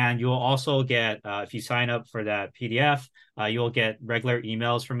 And you'll also get, if you sign up for that PDF, you'll get regular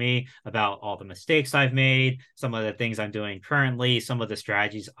emails from me about all the mistakes I've made, some of the things I'm doing currently, some of the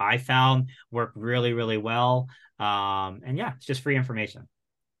strategies I found work really, really well. And yeah, it's just free information.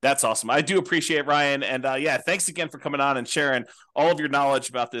 That's awesome. I do appreciate it, Ryan. And yeah, thanks again for coming on and sharing all of your knowledge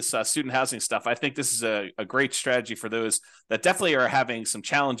about this student housing stuff. I think this is a great strategy for those that definitely are having some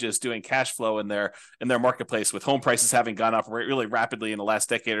challenges doing cash flow in their marketplace, with home prices having gone up really rapidly in the last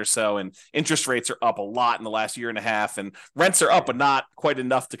decade or so. And interest rates are up a lot in the last year and a half. And rents are up, but not quite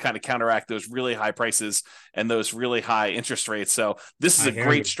enough to kind of counteract those really high prices and those really high interest rates. So this is I a hear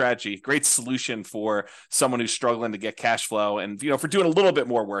great you. strategy, great solution for someone who's struggling to get cash flow and, for doing a little bit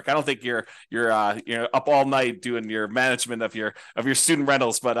more work. I don't think you're up all night doing your management of your student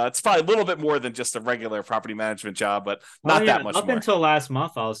rentals, but it's probably a little bit more than just a regular property management job, but Oh not yeah, that much up more. until last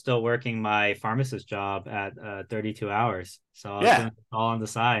month, I was still working my pharmacist job at 32 hours. So I was Yeah. doing it all on the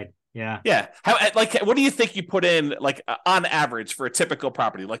side. Yeah. Yeah. How, like, what do you think you put in, like, on average for a typical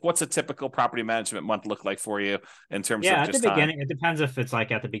property? Like, what's a typical property management month look like for you in terms of Yeah, at the just time? beginning, it depends if it's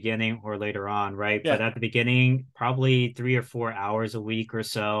like at the beginning or later on, right? But Yeah. at the beginning, probably 3 or 4 hours a week or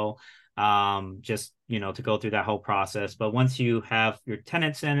so, just, to go through that whole process. But once you have your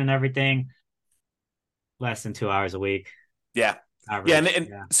tenants in and everything, less than 2 hours a week, Yeah. Yeah. And, average. and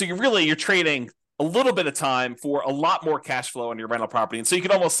Yeah, so you're trading a little bit of time for a lot more cash flow on your rental property. And so you could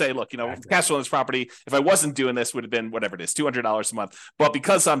almost say, look, exactly. cash flow on this property, if I wasn't doing this, would have been whatever it is, $200 a month. But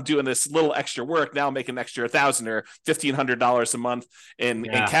because I'm doing this little extra work, now I'm making an extra 1,000 or $1,500 a month in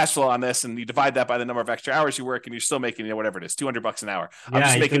Yeah. cash flow on this. And you divide that by the number of extra hours you work, and you're still making, whatever it is, $200 an hour. I'm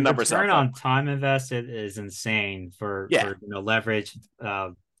just Yeah, the making numbers up return though. on time invested is insane for Yeah. leverage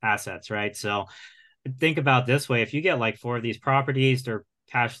assets, right? So think about this way: if you get like 4 of these properties, they're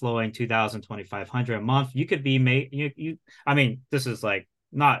cash flowing 2,000, 2,500 a month. You could be made you. I mean, this is like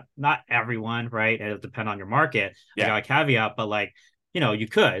not everyone, right? It'll depend on your market. I Yeah. got a caveat, but like you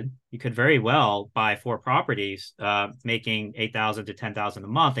could very well buy 4 properties, making 8,000 to 10,000 a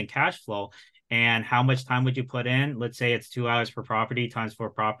month in cash flow. And how much time would you put in? Let's say it's 2 hours per property times 4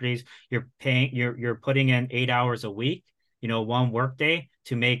 properties. You're putting in 8 hours a week, one work day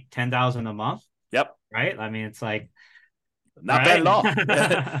to make 10,000 a month, Yep. right? I mean, it's like, Not bad right? at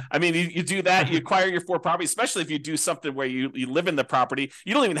all. I mean, you do that, you acquire your 4 properties, especially if you do something where you live in the property.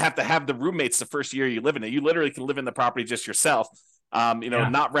 You don't even have to have the roommates the first year you live in it. You literally can live in the property just yourself. Yeah.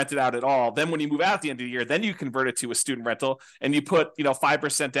 Not rent it out at all. Then when you move out at the end of the year, then you convert it to a student rental, and you put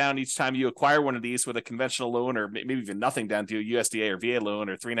 5% down each time you acquire one of these with a conventional loan, or maybe even nothing down to a USDA or VA loan,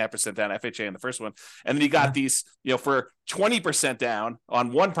 or 3.5% down FHA in the first one. And then you got Yeah. these, for 20% down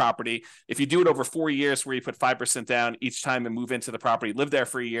on one property. If you do it over 4 years, where you put 5% down each time and move into the property, live there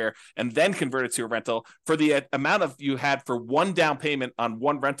for a year, and then convert it to a rental for the amount of you had for one down payment on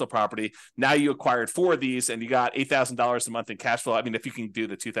one rental property. Now you acquired 4 of these, and you got $8,000 a month in cash flow. I mean, if you can do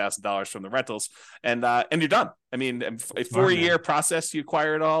the $2,000 from the rentals, and you're done. I mean, a Smart, 4 year man. process, you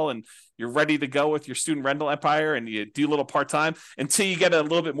acquire it all, and you're ready to go with your student rental empire, and you do a little part time until you get a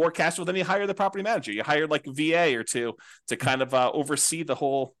little bit more cash flow. Then you hire the property manager. You hire like a VA or two to kind of oversee the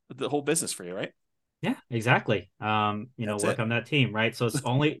whole business for you, right? Yeah, exactly. That's Work it. on that team, right? So it's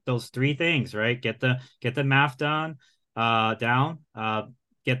only those 3 things, right? Get the math down,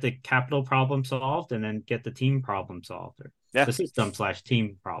 get the capital problem solved, and then get the team problem solved, or Yeah, the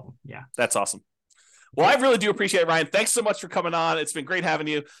system/team problem. Yeah. that's awesome. Well, I Okay. really do appreciate it, Ryan. Thanks so much for coming on. It's been great having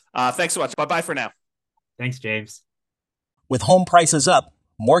you. Thanks so much. Bye bye for now. Thanks, James. With home prices up,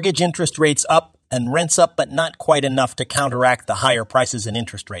 mortgage interest rates up, and rents up but not quite enough to counteract the higher prices and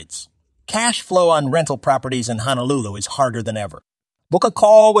interest rates, cash flow on rental properties in Honolulu is harder than ever. Book a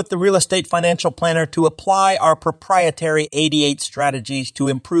call with the Real Estate Financial Planner to apply our proprietary 88 strategies to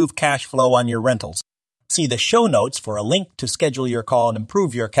improve cash flow on your rentals. See the show notes for a link to schedule your call and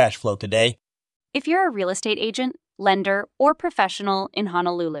improve your cash flow today. If you're a real estate agent, lender, or professional in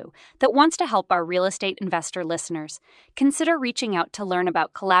Honolulu that wants to help our real estate investor listeners, consider reaching out to learn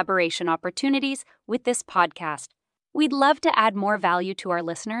about collaboration opportunities with this podcast. We'd love to add more value to our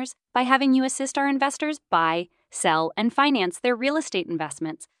listeners by having you assist our investors buy, sell, and finance their real estate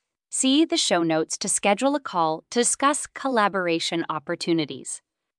investments. See the show notes to schedule a call to discuss collaboration opportunities.